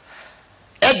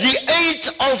 At the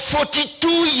age of 42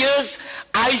 years,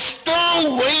 I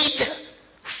still weighed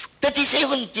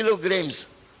 37 kilograms.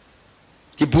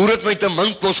 Die boer het my te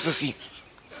min kos gegee.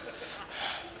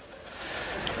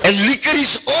 And liquor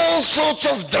is all sorts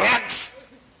of drugs.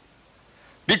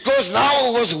 Because now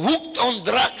I was hooked on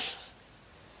drugs.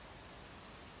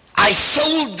 I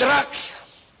sold drugs.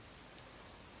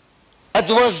 It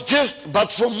was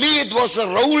but for me it was a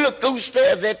roller coaster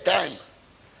at that time.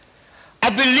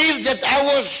 I believed that I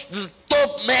was the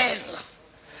top man.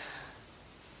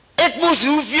 Ek moes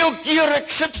hoeveel keer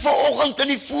ek sit vanoggend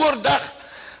in die voordag,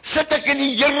 sit ek in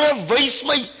die Here wys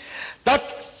my,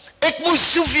 dat ek moes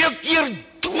soveel keer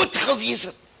dood gewees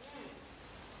het.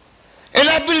 And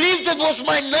I believed it was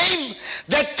my name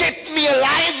that kept me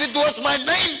alive. It was my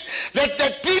name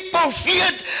that people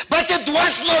feared, but it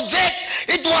was not that.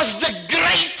 It was the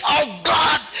grace of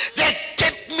God that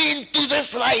kept me into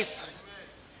this life.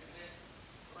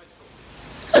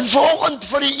 En vanoggend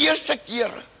vir die eerste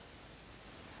keer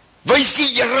wys die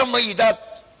Here my dat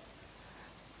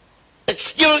ek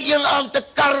steel een aan te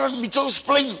kar in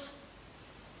Mitchellsplein.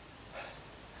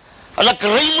 En ek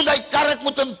ry met die kar, ek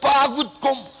moet in Pagoed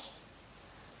kom.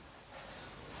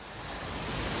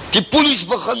 Die polisie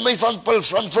begin my van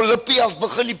Philippi af,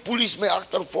 begin die polisie my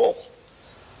agtervolg.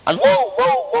 En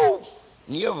wow.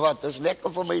 Nee wat, is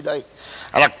lekker vir my daai.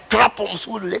 En ek trap hom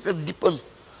so lekker diep in.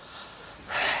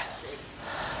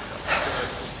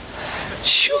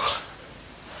 Sjoe.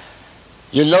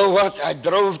 You know what? I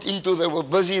drove into, they were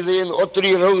busy there in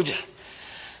Ottery Road.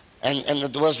 And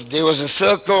there was a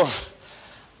circle.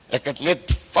 Ek het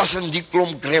net vas in die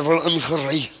klomp gravel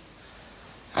ingery.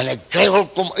 En ek gravel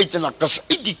kom uit en ek is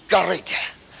uit die kar uit.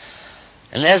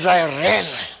 And as I ran,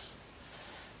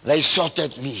 they shot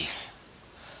at me.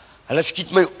 Hulle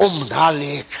skiet my daar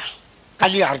lê ek.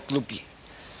 Kan nie hardloop nie.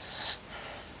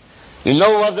 You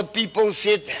know what the people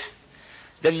said?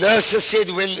 The nurses said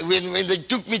when they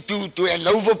took me to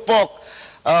Hanover Park,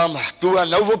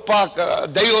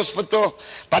 day hospital,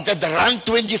 but it ran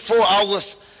 24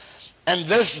 hours. And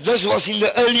this was in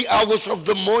the early hours of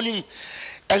the morning.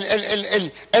 And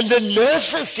the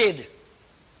nurses said,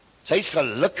 sy's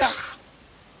gelukkig.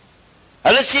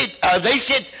 They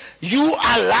said, you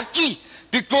are lucky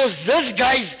because these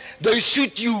guys, they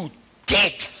shoot you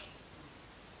dead.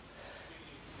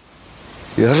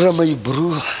 Here my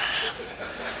broer.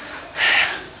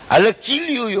 Hulle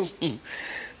kill you.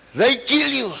 They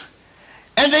kill you.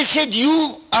 And they said,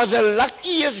 you are the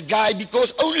luckiest guy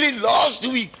because only last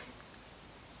week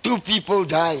 2 people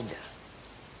died.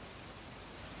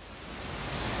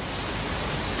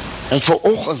 En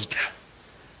vanoggend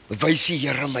wys die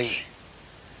Here my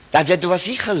dat dit was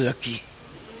nie gelukkie.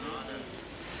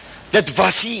 Dit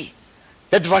was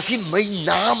nie my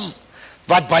naam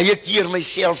wat baie keer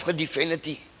myself gedefend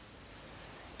het.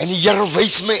 En die Here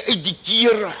wys my uit die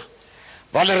kere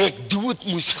wanneer ek dood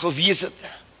moes gewees het.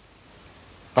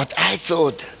 But I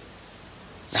thought,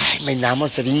 my naam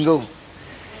is Ringo.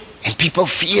 And people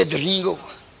feared Ringo.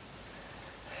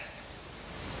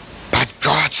 But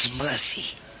God's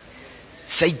mercy,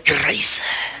 sy grace.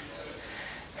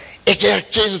 Ek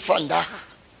erken vandag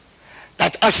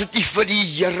dat as dit nie vir die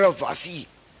Here was nie,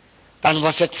 dan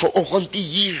was ek vanoggend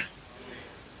hier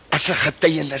as 'n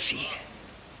getuienis hier.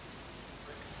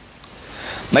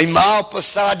 My ma op 'n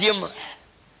stadium,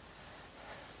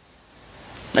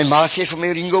 my ma sê vir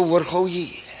my, Ringo, hoor gou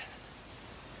hier.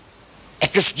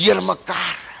 Ek is deur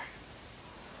mekaar.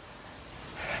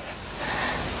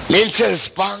 Mense is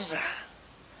bang.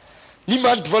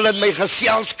 Niemand wil in my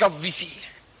geselskap wees nie.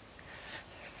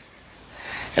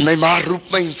 En my ma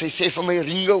roep my en sy sê vir my,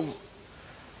 Ringo,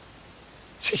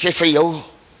 sy sê vir jou,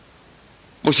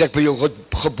 moes ek by jou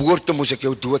geboorte, moes ek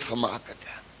jou doodgemaak het.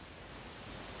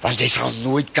 Want jy sal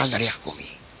nooit kan regkom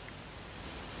nie.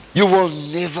 You will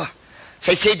never.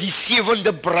 Sy sê die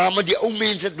 7de brame, die ou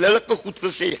mense het lelike goed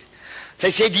gesê.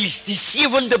 Sy sê die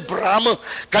 7de brame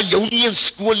kan jou nie in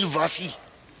skoon was nie.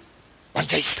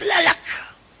 Want jy is lelik.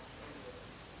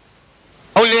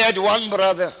 Only had one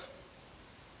brother.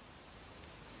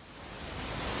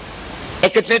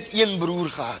 Ek het net een broer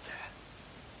gehad.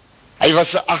 Hy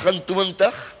was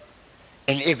 28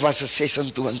 en ek was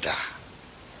 26.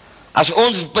 As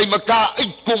ons by mekaar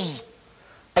uitkom,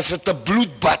 is dit 'n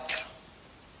bloedbad.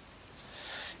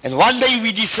 And one day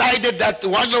we decided that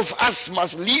one of us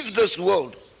must leave this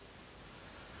world.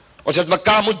 Ons het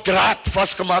mekaar moet draad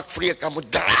vasgemaak, Freek,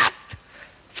 moet draad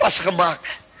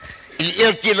vasgemaak. En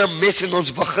elkeen 'n mes in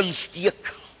ons begin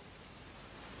steek.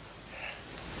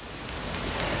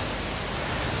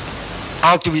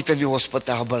 Altyd het in die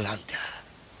hospitaal beland.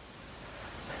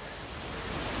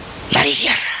 Maar die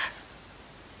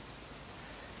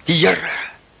Here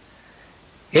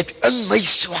het in my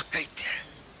swakheid,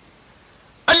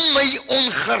 in my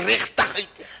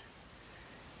ongeregtigheid,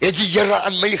 het die Here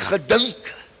aan my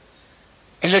gedink,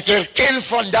 en ek erken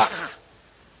vandag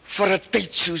vir 'n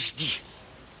tyd soos die.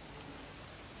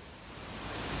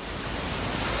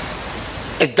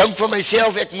 Ek dink vir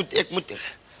myself, ek moet,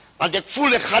 want ek voel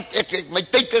my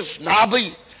tyd is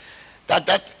naby, dat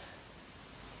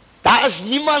daar is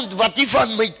niemand wat nie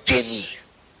van my ken nie.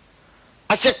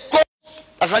 As ek kom,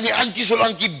 dan gaan die antie so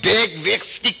lang die bag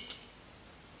wegstiek.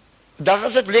 Dan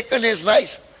is dit lekker en is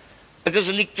nice. Ek is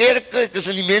in die kerke, ek is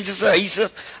in die mense se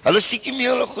huise, hulle stiek nie meer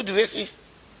hulle goed weg nie.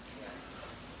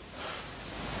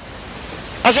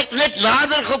 As ek net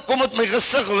nader gekom het, my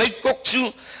gesig lyk ook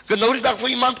so. Ek het nou die dag vir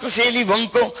iemand gesê in die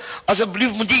winkel,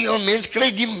 asseblief moet jy een mens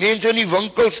kry, die mense in die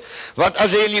winkels, wat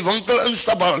as hy in die winkel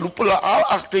instap, loop hulle al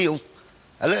agter jou.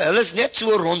 Hulle is net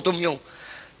so rondom jou.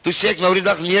 Toe sê ek nou die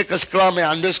dag, nee, ek is klaar, my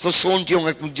hande is gezond, jong,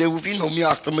 jy hoef nie nou meer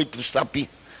agter my te stap nie.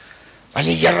 Want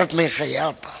die Here het my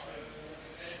gehelp.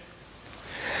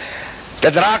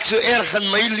 Dit raak so erg in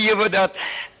my lewe dat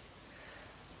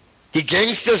die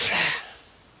gangsters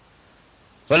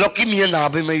wil ook nie meer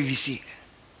naby my visie.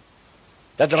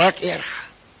 Dat raak erg.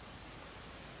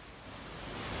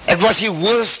 Ek was die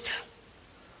worst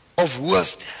of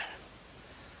worst.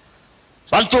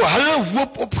 Want toe hulle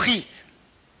hoop opgee,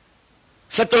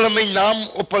 sit hulle my naam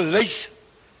op 'n lys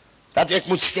dat ek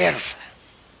moet sterf.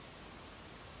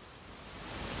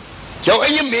 Jou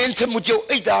eie mense moet jou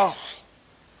uitdaag,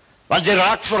 want jy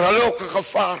raak vir hulle ook 'n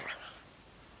gevaar.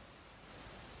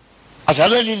 As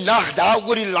hulle in die nag daar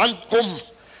oor die land kom,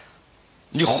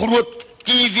 die groot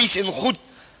TV's en goed,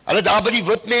 hulle daar by die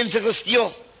wit mense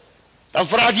gesteel, dan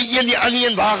vra die een die ander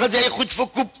een, waar gaan jy goed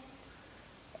verkoop?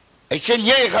 Hy sê,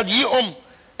 nee, hy gaat hier om.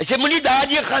 Hy sê, moet nie daar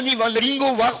die gaan nie, want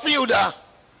Ringo wacht vir jou daar.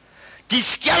 Die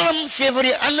skelm sê vir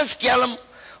die ander skelm,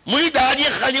 moet nie daar die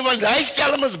gaan nie, want die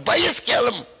skelm is baie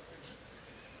skelm.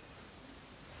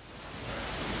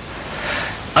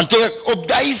 En toe ek op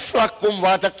die vlak kom,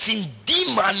 wat ek sien, die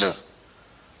manne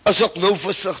is ook nou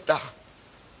versigtig.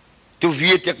 Toe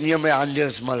weet ek nie, my hande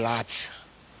is my laats.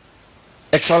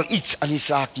 Ek sal iets aan die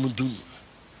saak moet doen.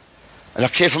 En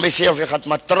ek sê vir myself, ek gaan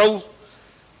maar trou.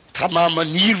 Het gaan maar 'n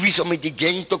manier wees om met die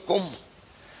gang te kom.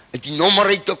 Met die nommer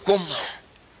uit te kom.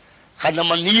 Gaan 'n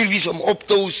manier wees om op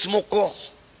te hou smokkel.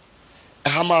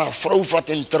 Ek gaan maar 'n vrou vat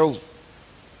en trou.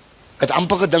 Ek het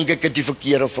amper gedink ek het die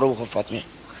verkeerde vrou gevat nie.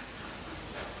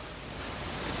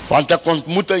 Want ek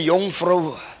ontmoet 'n jong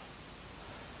vrou.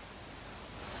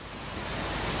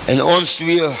 En ons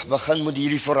twee begin met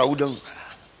hierdie verhouding.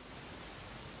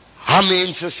 Haar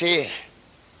mense sê,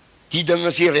 die ding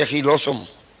is hier reg, hier los hom.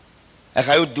 Ek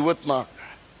gaan jou doodmaak.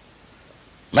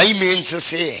 My mense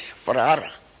sê vir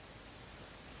haar,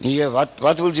 nee,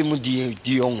 wat wil jy met die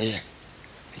jong hê?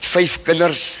 Met 5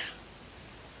 kinders.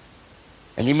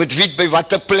 En jy moet weet by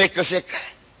watter plek is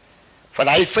ek. Van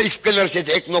die 5 kinders het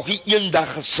ek nog nie een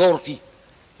dag gesorg nie.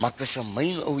 Maar ek is 'n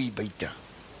myn ou hier buite.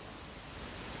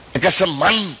 Ek is 'n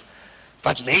man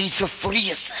wat mense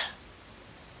vrees.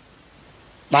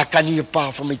 Maar ek kan nie 'n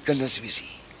pa van my kinders wees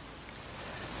nie.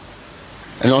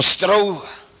 En ons trou,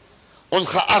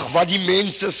 ongeag wat die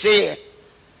mense sê,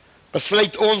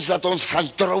 besluit ons dat ons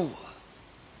gaan trou.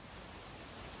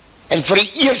 En vir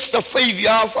die eerste 5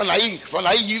 jaar van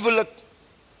hy huwelik,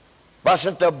 was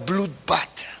dit 'n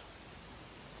bloedbad.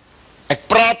 Ek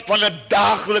praat van 'n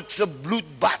daaglikse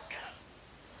bloedbad.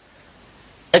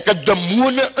 Ek het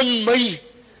demone in my,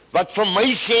 wat vir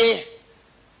my sê,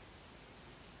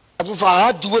 ek moet vir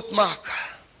haar doodmaak.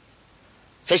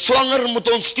 Sy swanger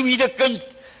met ons tweede kind,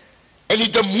 en die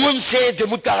demoon sê, jy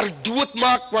moet haar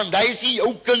doodmaak, want hy is nie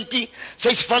jou kindie, sy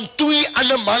is van 2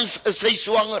 ander mans, is sy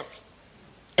swanger.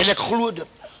 En ek glo dit.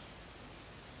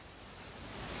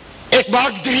 Ek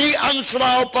maak 3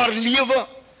 aanslae op haar lewe,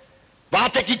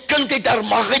 wat ek die kind uit haar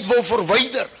magheid wil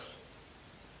verwyder.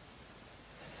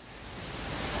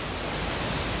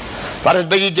 Waar het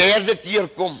by die 3de keer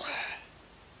kom,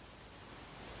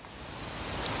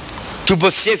 toe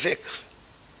besef ek,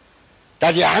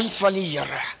 dat die hand van die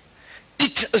Here,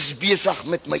 iets is besig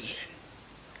met my.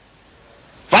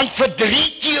 Want vir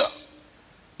 3 keer,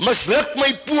 misluk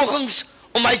my pogings,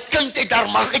 om my kind uit haar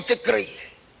magheid te kry.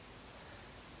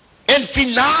 En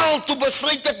finaal, toe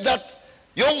besluit ek dat,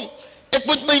 jong, ek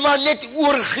moet my maar net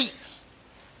oorgie.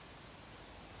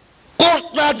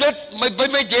 Kort na dit, by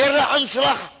my 3de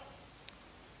aanslag,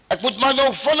 ek moet maar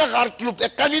nou vinnig hardloop,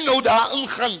 ek kan nie nou daar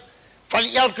ingaan, van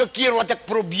elke keer wat ek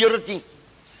probeer het nie.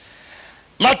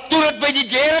 Maar toe het by die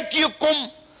 3de keer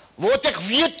kom, word ek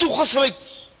weer toegesluit.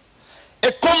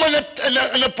 Ek kom in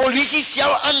 'n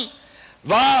polisiesel aan,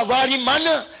 waar die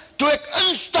manne, toe ek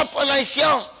instap in hy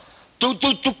sel,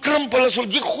 toe krimp hulle so,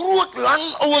 die groot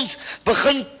lang ouens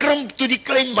begin krimp toe die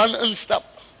klein man instap.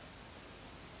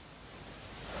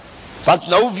 Want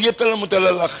nou weet hulle, moet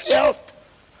hulle geld,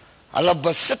 hulle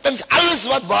besittings, alles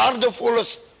wat waardevol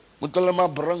is, moet hulle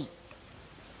maar bring.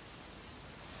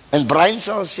 En Brian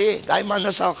sal sê, die man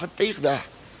is al getuig daar.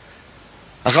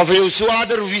 Ek gaan vir jou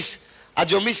swaarder wees,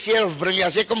 as jy myself bring,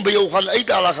 as ek hom by jou gaan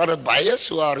uithaal, gaan dit baie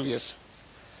swaar wees.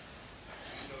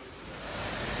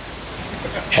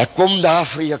 Ek kom daar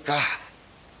vir jou,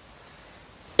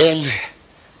 en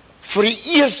vir die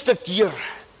eerste keer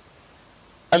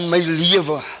in my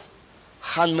lewe,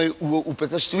 gaan my oë oop,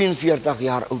 ek is 42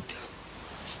 jaar oud.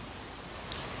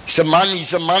 Hy's 'n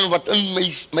man wat in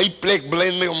my plek bly,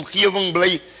 in my omgewing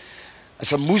bly,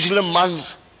 is 'n moslim man.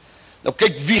 Nou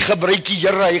kyk, wie gebruik die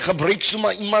Here? Hy gebruik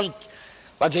sommer iemand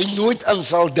wat hy nooit aan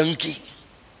sal dink nie.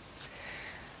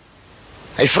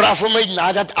 Hy vra vir my,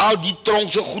 nadat al die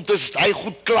tronkse goed is, hy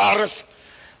goed klaar is,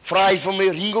 vra hy vir my,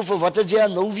 Ringo, vir wat het jy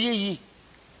nou weer hier?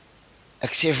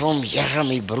 Ek sê vir hom, Here,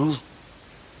 my broer,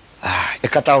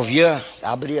 ek het alweer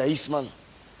daar by die huis, man.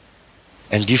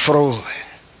 En die vrou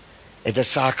het 'n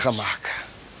saak gemaak.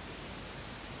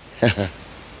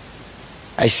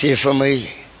 Hy sê vir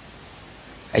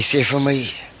my,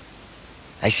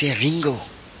 Hy sê, Ringo,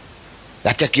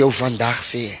 laat ek jou vandag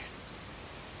sê,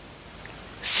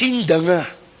 sien dinge.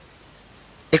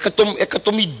 Ek het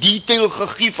hom die detail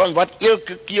gegee van wat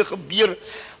elke keer gebeur,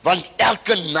 want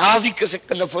elke naweek is ek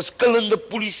in 'n verskillende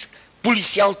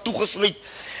polisieel toegesluit.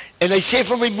 En hy sê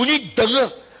vir my,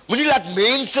 moenie laat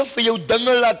mense vir jou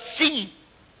dinge laat sien.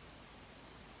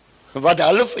 Wat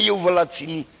hulle vir jou wil laat sien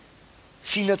nie.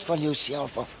 Sien dit van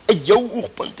jouself af, uit jou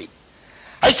oogpunt uit.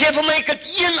 Hy sê vir my, ek het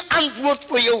een antwoord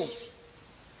vir jou.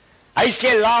 Hy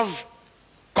sê, love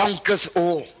conquers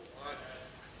all.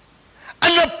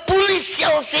 In 'n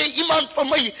polisieel sê iemand van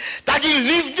my, dat die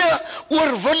liefde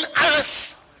oorwin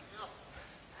alles.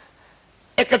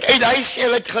 Ek het uit die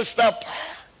sel uitgestap.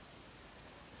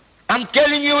 I'm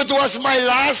telling you, it was my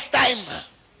last time.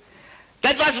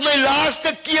 Dit was my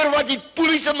laaste keer wat die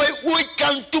polisie my ooit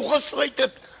kan toegesluit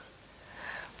het.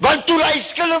 Want toe hy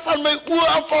skille van my oë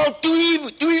afval, twee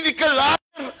weke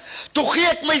later, toe gee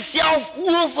ek myself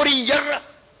oor vir die Here.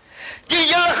 Die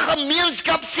hele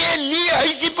gemeenskap sê, nee, hy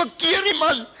is nie bekeer nie,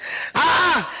 man.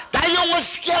 Die jonge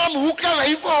skelm, hoe kan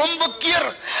hy vir hom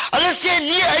bekeer? Hulle sê,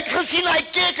 nee, hy het gesien, hy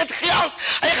kyk het geld,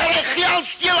 hy gaan hy geld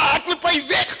steel, hardloop hy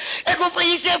weg. Ek wil vir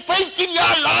hy sê, 15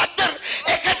 jaar later,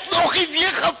 ek het nog nie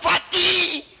weer gevat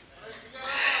nie.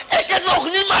 Ek het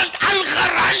nog niemand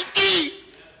aangerand nie.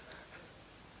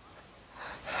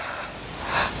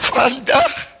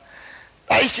 Vandag,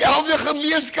 hy selfde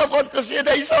gemeenskap wat gesê het,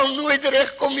 hy sal nooit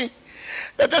regkom nie.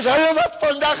 Dit is hulle wat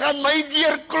vandag aan my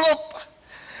deur klop.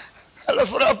 Hulle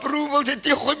vra, broer, wil jy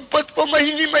die goed bid vir my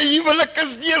nie, my huwelik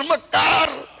is deur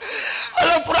mekaar.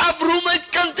 Hulle vra, broer, my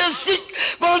kind is siek,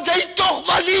 wil jy toch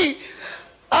maar nie.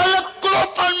 Hulle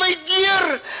klop aan my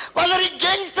deur, wanneer die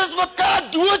gangsters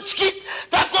mekaar doodskiet,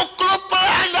 dan klop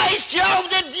hulle aan die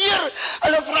selfde deur.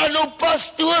 Hulle vra, nou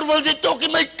pastoor, wil jy toch nie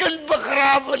my kind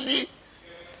begrawe nie.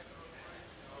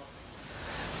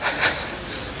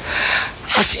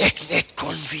 As ek net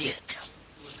kon weet.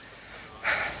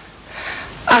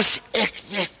 As ek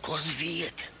net kon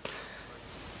weet.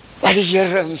 Wat die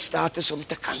Here in staat is om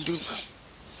te kan doen.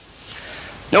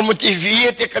 Nou moet jy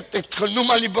weet, ek het dit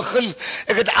genoem aan die begin,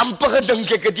 ek het amper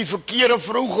gedink, ek het die verkeerde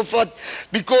vrou gevat,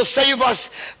 because sy was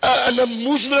in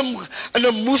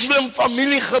 'n moslim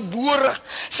familie gebore,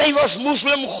 sy was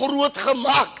moslim groot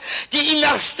gemaak, die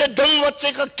enigste ding wat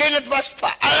sy geken het was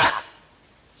vir Allah.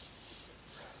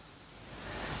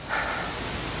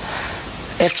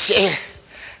 Ek sê,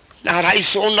 na die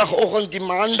sondagoggend, die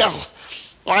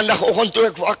maandagoggend toe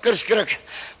ek wakker skrik,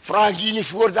 vra ek hier nie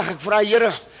voordag, ek vra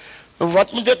Here, nou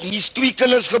wat moet ek, hier is 2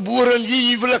 kinders gebore in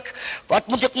die huwelik, wat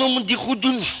moet ek nou met die goed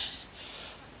doen?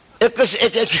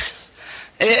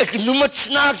 Ek noem het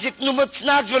snaaks,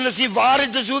 want as die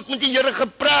waarheid is hoe ek met die Here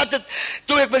gepraat het,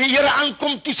 toe ek by die Here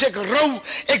aankom, toe sê ek rou,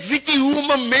 ek weet nie hoe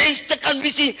om 'n mens te kan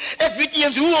wees nie, ek weet nie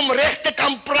eens hoe om reg te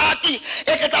kan praat nie,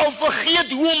 ek het al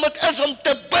vergeet hoe om het is om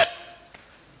te bid.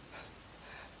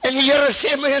 En die Here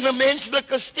sê my in 'n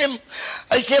menslike stem,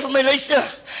 hy sê vir my, luister,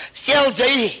 stel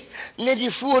jy net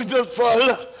die voorbeeld vir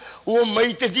hulle, hoe om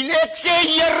my te dien. Ek sê,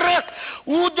 Here,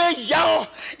 hoe die jou,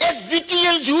 ek weet nie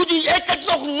eens hoe die, ek het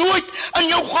nog nooit aan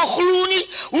jou geglo nie,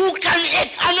 hoe kan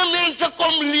ek ander mense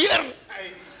kom leer?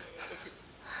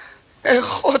 En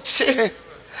God sê,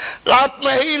 laat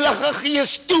my Heilige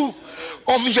Gees toe,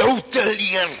 om jou te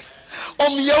leer,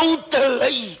 om jou te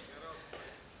lei.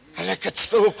 En ek het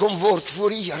stil kom word voor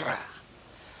die Here.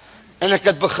 En ek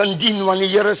het begin dien, want die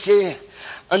Here sê,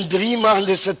 in 3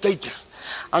 maande se tyd,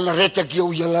 dan red ek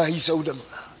jou hele huishouding.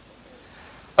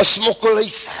 'n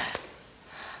smokkelhuis,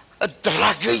 'n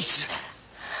drughuis,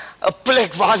 'n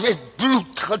plek waar net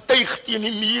bloed getuig teen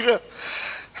die mure.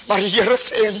 Maar die Here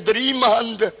sê, in 3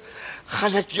 maande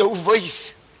gaan ek jou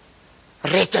wys,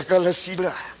 red ek hulle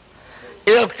siele.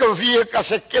 Elke week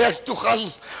as ek kerk toe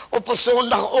gaan, op 'n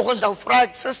sondagoggend, dan vra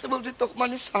ek, suster, wil jy toch maar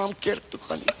nie saam kerk toe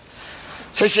gaan nie?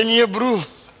 Sy sê, nee broer,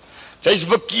 sy is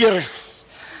bekeer,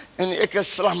 en ek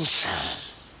is slams.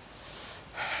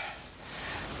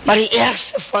 Maar die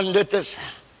ergste van dit is,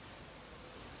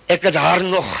 ek het haar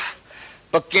nog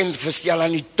bekend gestel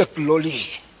aan die tiklolly.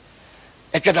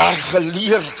 Ek het haar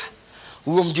geleer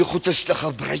hoe om die goedes te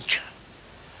gebruik.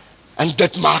 En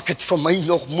dit maak het vir my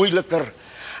nog moeiliker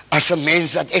as 'n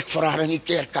mens dat ek vir haar in die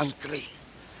kerk kan kry.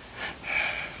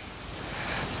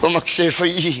 Kom ek sê vir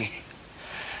u,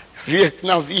 week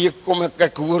na week kom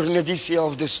ek hoor net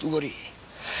dieselfde storie.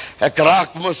 Ek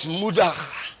raak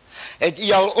mismoedig. Het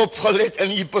u al opgelet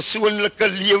in u persoonlike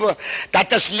lewe,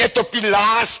 dat is net op die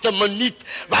laaste minuut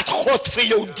wat God vir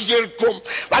jou deurkom,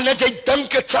 want as jy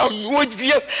dink het sal nooit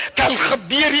weer kan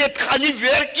gebeur, het gaan nie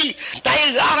werk nie,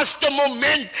 die laaste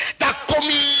moment, dan kom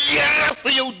die Here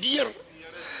vir jou deur.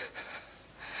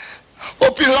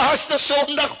 Op die laaste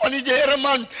Sondag van die Here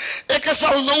man, ek is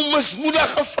al nou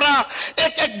mismoedig gevra.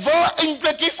 Ek wil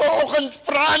eintlik nie vanoggend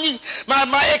vra nie,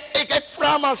 maar ek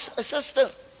vra maar suster.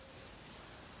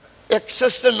 Ek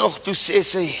suster nog toe sê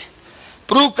sy,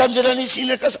 broer, kan jy dan nie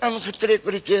sien ek is aangetrek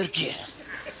by die kerkie?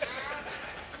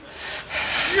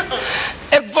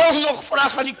 Ek wil nog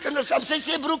vraag aan die kinders, sy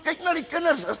sê, broer, kyk na die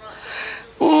kinders.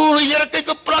 Oeh, Here,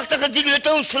 kyk hoe pragtig, die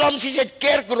little slamsies het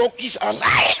kerkrokkies aan.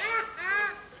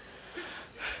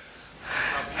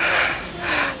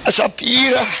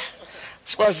 Asapira,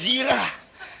 Swazira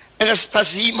en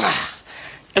Astasima.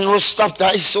 En ons stap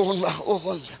die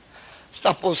Sondagoggend,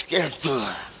 stap ons kerk toe.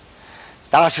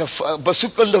 Daar is 'n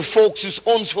besoekende volk soos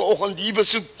ons vanoggend hier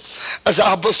besoek. Is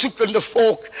 'n besoekende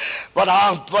volk wat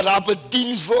daar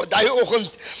bedien word daai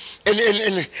oggend.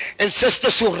 En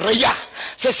Suster Soraya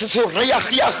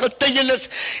gee getuienis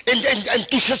en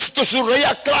toe Suster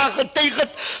Soraya klaar getuig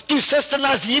het, toe Suster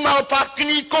Nazima op haar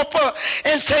kniekoppe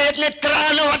en sy het net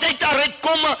trane wat uit haar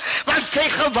uitkom, want sy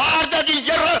gewaar dat die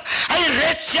Here, hy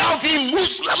red self die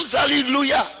moslems,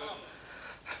 halleluja.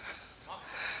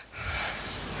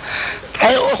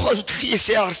 Daai oggend gee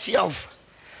sy haarself,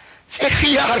 sy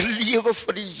gee haar lewe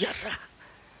vir die Here.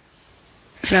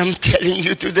 And I'm telling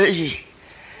you today,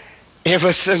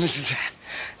 ever since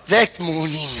that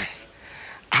morning,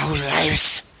 our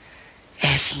lives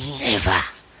has never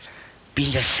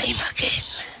been the same again.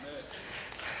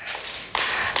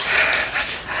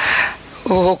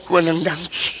 Oh, koning,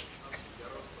 dankie.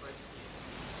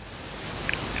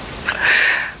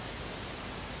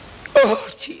 Oh,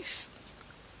 Jesus.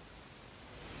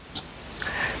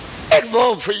 Ek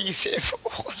wil vir u sê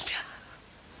vanoggend,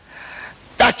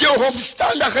 dat jou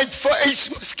omstandigheid vereis,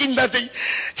 miskien dat jy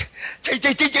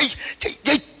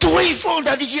twyfel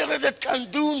dat die Here dit kan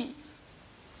doen.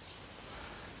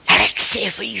 Maar ek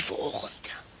sê vir u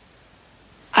vanoggend,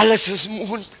 alles is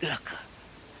moontlik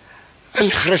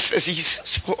in Christus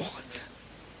Jesus vanoggend.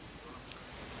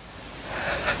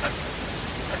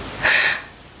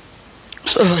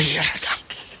 O Here, dankie.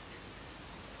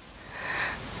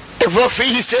 Ek wil vir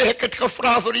u sê, ek het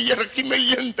gevra vir die Here, gee my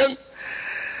een ding.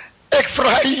 Ek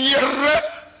vra Here,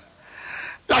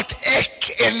 dat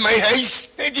ek en my huis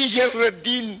net die Here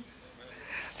dien.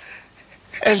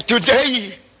 En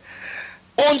today,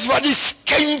 ons wat die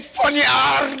skyn van die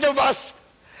aarde was,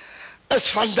 is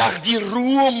vandag die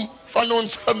roem van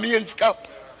ons gemeenskap.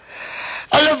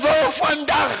 Hulle wil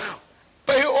vandag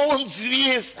by ons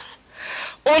wees.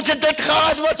 Ons het dit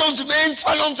gehad wat ons mens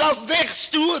van ons af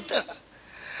wegstoot.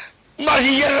 Maar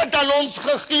die Here het aan ons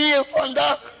gegee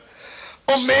vandag,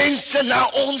 om mense na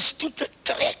ons toe te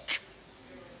trek.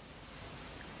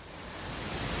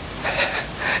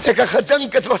 Ek het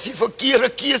gedink, het was die verkeerde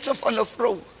keuse van 'n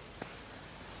vrou.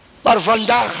 Maar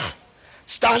vandag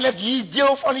staan ek hier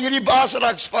deel van hierdie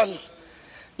baserakspan,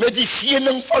 met die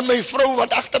seëning van my vrou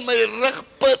wat agter my rug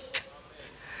put.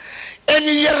 En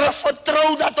die Here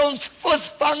vertrou dat ons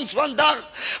visvangs vandag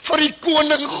vir die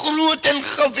koning groot en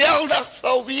geweldig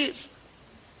sal wees.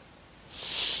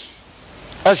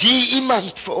 As hier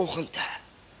iemand vanoggend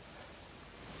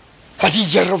wat die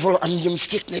Here wil aanneem,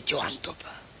 steek net jou hand op.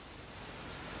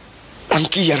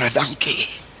 Dankie Here, dankie.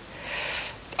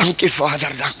 Dankie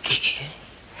Vader, dankie.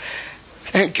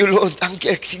 Thank you Lord, dankie.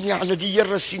 Ek sien die hande, die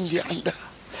Here sien die hande.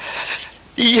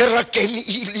 Die Here ken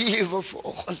u lewe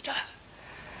vanoggend.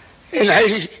 En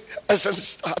hy is in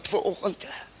staat vanoggend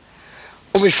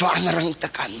om die verandering te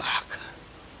kan maak.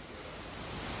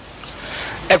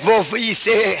 Ek wil vir u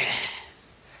sê,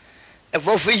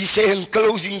 in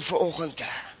closing vanoggend,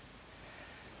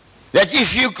 that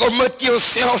if you commit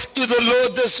yourself to the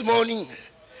Lord this morning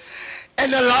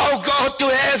and allow God to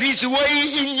have his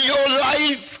way in your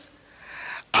life,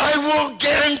 I will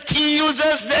guarantee you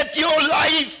this, that your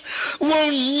life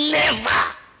will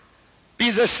never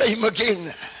be the same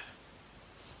again.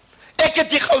 Ek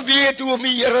het nie geweet hoe om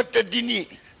die Here te dien nie.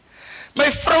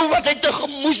 My vrou wat uit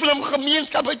 'n moslim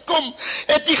gemeenskap uitkom,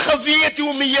 het nie geweet hoe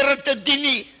om die Here te dien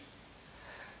nie.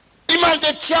 Iemand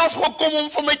het self gekom om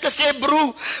vir my te sê,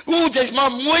 broer, jy's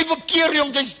maar mooi bekeer,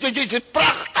 jong, jy's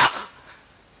pragtig.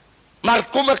 Maar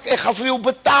kom ek gaan vir jou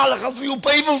betaal, ek gaan vir jou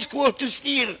Bybelskool toe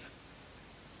stuur.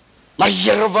 Maar die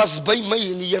Here was by my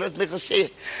en die Here het my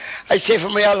gesê, hy sê vir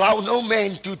my, allow no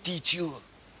man to teach you.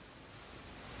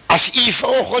 As u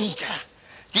vanoggend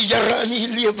die Here in u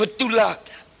lewe toelaat,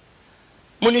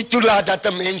 moenie toelaat dat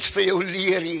 'n mens vir jou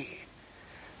leer nie.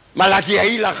 Maar laat die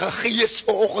Heilige Gees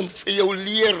vanoggend vir jou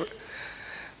leer,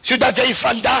 sodat jy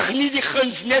vandag nie die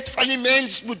guns net van die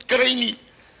mens moet kry nie,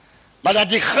 maar dat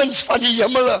die guns van die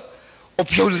hemele op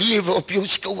jou lewe, op jou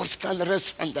skouers kan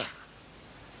rus vandag.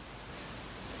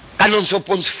 kan ons op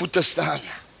ons voete staan.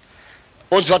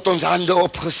 Ons wat ons hande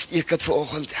opgesteek het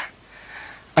vanoggend.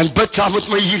 En bid saam met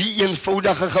my hierdie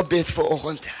eenvoudige gebed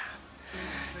vanoggend.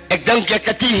 Ek dink ek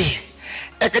het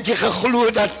nie geglo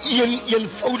dat een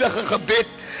eenvoudige gebed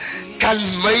kan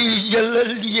my hele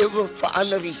lewe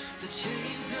verander.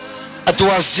 It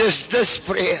was just this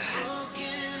prayer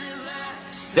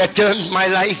that turned my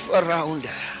life around.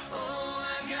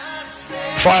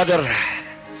 Vader,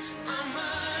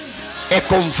 ek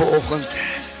kom vanoggend.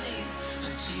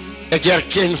 Ek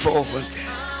erken vanoggend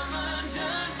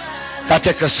dat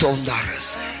ek 'n sondaar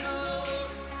is.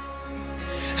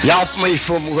 Help my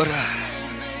vanmôre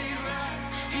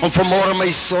om vanmôre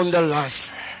my sonde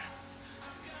las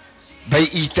by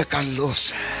U te kan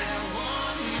los.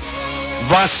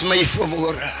 Was my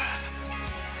vanmôre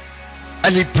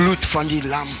in die bloed van die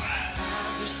lam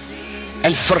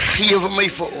en vergewe my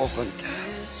vanoggend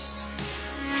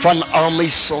van al my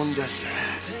sondes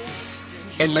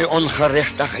en my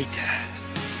ongeregtigheid.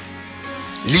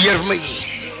 Leer my,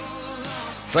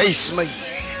 wys my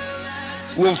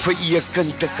hoe om vir U 'n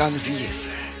kind te kan wees.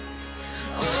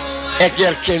 Ek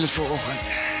erken vanoggend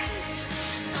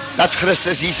dat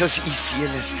Christus Jesus U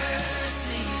seun is.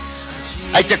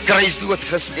 Hy het 'n kruisdood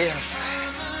gesterf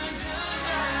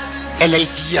en hy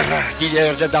het Here die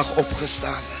derde dag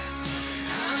opgestaan.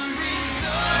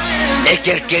 Ek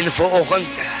erken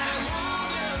vanoggend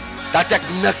dat ek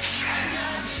niks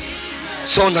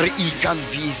sonder U kan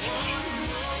wees.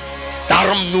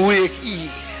 Daarom nooi ek U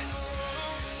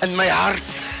in my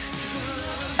hart,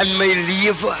 in my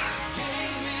lewe,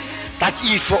 dat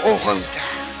U vanoggend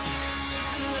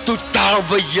totaal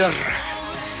beheer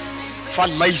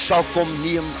van my sal kom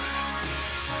neem.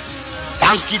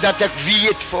 Dankie dat ek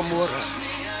weet vanmôre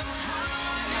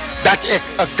dat ek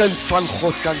 'n kind van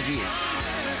God kan wees.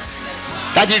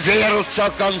 Dat die wêreld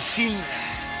sal kan sien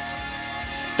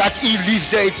dat U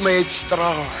liefde uit my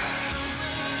uitstraal.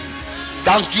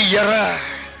 Dankie Here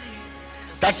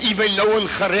dat U my nou in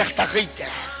geregtigheid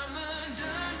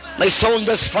my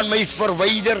sondes van my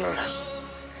verwyder,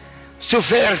 so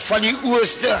ver van die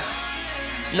ooste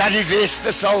na die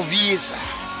weste sal wees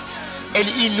en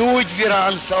U nooit weer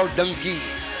aan sal dink nie.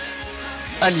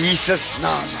 In Jesus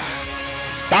naam.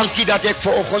 Dankie dat ek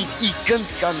vanoggend U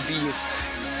kind kan wees.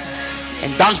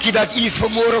 En dankie dat U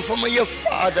vanmôre vir my 'n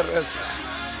Vader is.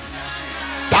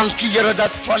 Dankie Here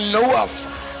dat van nou af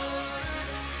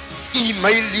U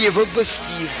my lewe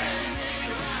bestuur.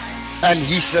 In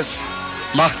Jesus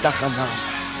magtige naam.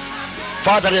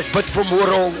 Vader, ek bid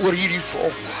vanmôre oor hierdie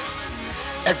volk.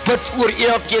 Ek bid oor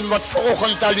elkeen wat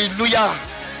vanoggend, halleluja,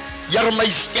 Here my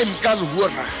stem kan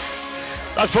hoor.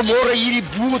 Dat vanmôre hierdie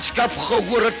boodskap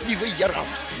gehoor het, liewe Here.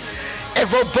 Ek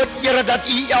wil bid, Here, dat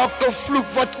U elke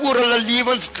vloek wat oor hulle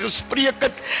lewens gespreek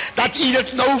het, dat U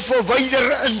dit nou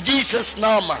verwyder in Jesus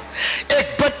naam.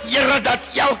 Ek bid, Here, dat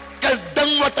elke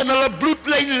ding wat in hulle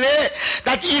bloedlyn lê,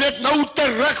 dat U dit nou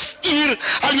terugstuur,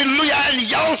 halleluja, en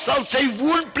jou sal sy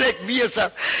woonplek wees.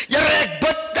 Here, ek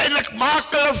bid en ek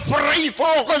maak hulle vry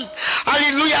vanoggend,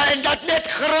 halleluja, en dat net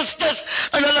Christus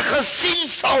in hulle gesien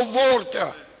sal word.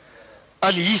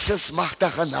 In Jesus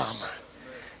magtige naam.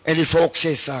 En die volk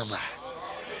sê saam.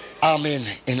 Amen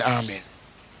en amen.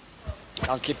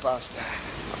 Dankie, pastor.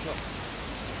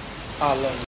 Halleluja.